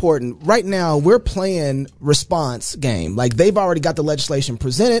so important. Right now, we're playing response game. Like, they've already got the legislation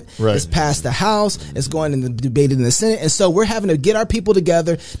presented. It's passed the House. It's going and debated in the Senate. And so we're having to get our people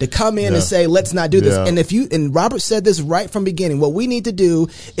together to come in and say, let's not do this. And Robert said this right from the beginning. What we need to do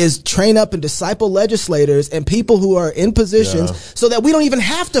is train up and disciple legislators and people who are in positions so that we don't even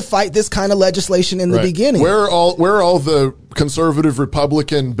have to fight this kind of legislation in the beginning. Where are all the conservative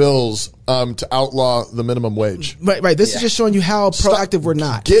Republican bills to outlaw the minimum wage? Right. This is just showing you how proactive we're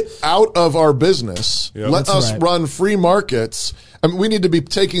not. Get out of our business. Let us run free markets. I mean, we need to be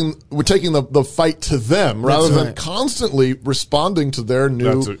taking the fight to them rather than constantly responding to their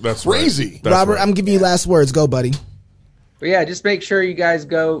new crazy. Robert, I'm giving you last words. Go, buddy. But yeah, just make sure you guys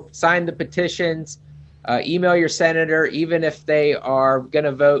go sign the petitions. Email your senator, even if they are going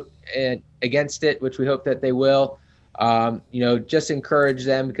to vote against it, which we hope that they will. Just encourage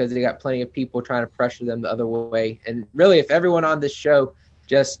them because they got plenty of people trying to pressure them the other way. And really, if everyone on this show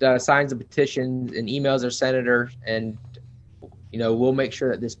just signs a petition and emails their senator, and we'll make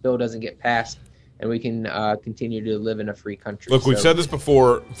sure that this bill doesn't get passed and we can continue to live in a free country. Look, we've said this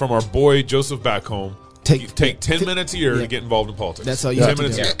before from our boy Joseph back home. Take 10 minutes a year to get involved in politics. That's all you have to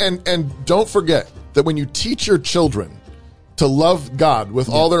do. And don't forget that when you teach your children to love God with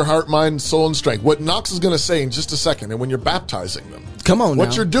all their heart, mind, soul, and strength, what Knox is going to say in just a second, and when you're baptizing them,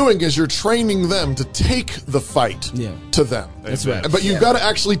 what you're doing is you're training them to take the fight to them. That's right. But you've got to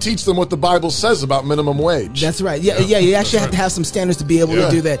actually teach them what the Bible says about minimum wage. That's right. Yeah. You actually have to have some standards to be able to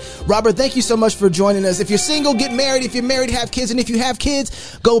do that. Robert, thank you so much for joining us. If you're single, get married. If you're married, have kids. And if you have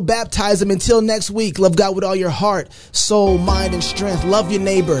kids, go baptize them. Until next week, love God with all your heart, soul, mind, and strength. Love your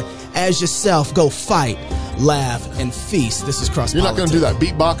neighbor as yourself. Go fight, laugh, and feast. This is Cross You're not going to do that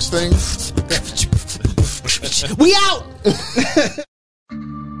beatbox thing? We out!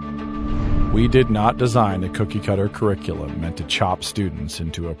 We did not design a cookie-cutter curriculum meant to chop students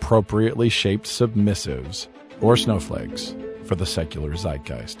into appropriately shaped submissives or snowflakes for the secular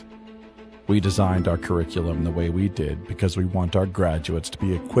zeitgeist. We designed our curriculum the way we did because we want our graduates to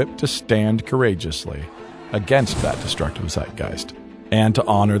be equipped to stand courageously against that destructive zeitgeist and to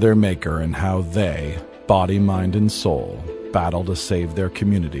honor their maker and how they, body, mind, and soul, battle to save their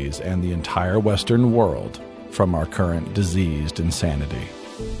communities and the entire Western world from our current diseased insanity.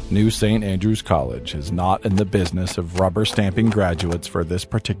 New St. Andrews College is not in the business of rubber stamping graduates for this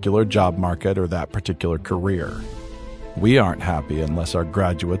particular job market or that particular career. We aren't happy unless our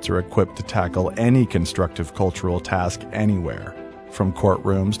graduates are equipped to tackle any constructive cultural task anywhere, from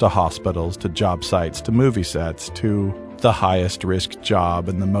courtrooms to hospitals to job sites to movie sets to the highest risk job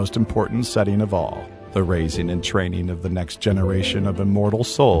and the most important setting of all, the raising and training of the next generation of immortal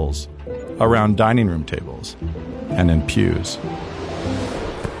souls around dining room tables and in pews.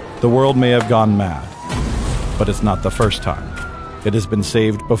 The world may have gone mad, but it's not the first time. It has been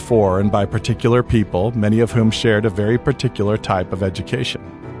saved before and by particular people, many of whom shared a very particular type of education.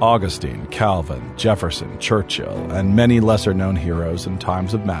 Augustine, Calvin, Jefferson, Churchill, and many lesser-known heroes in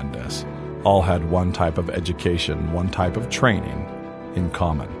times of madness all had one type of education, one type of training in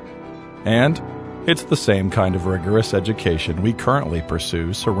common. And it's the same kind of rigorous education we currently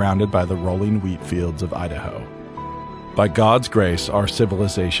pursue surrounded by the rolling wheat fields of Idaho. By God's grace, our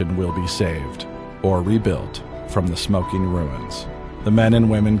civilization will be saved, or rebuilt, from the smoking ruins. The men and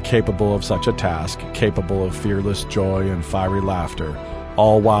women capable of such a task, capable of fearless joy and fiery laughter,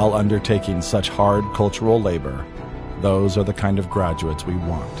 all while undertaking such hard cultural labor, those are the kind of graduates we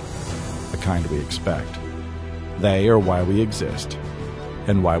want, the kind we expect. They are why we exist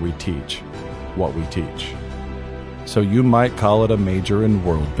and why we teach what we teach. So you might call it a major in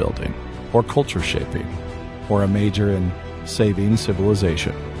world building or culture shaping, or a major in saving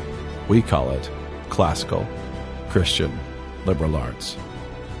civilization. We call it classical Christian liberal arts.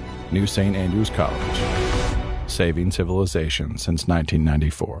 New St. Andrews College, saving civilization since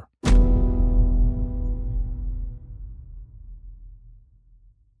 1994.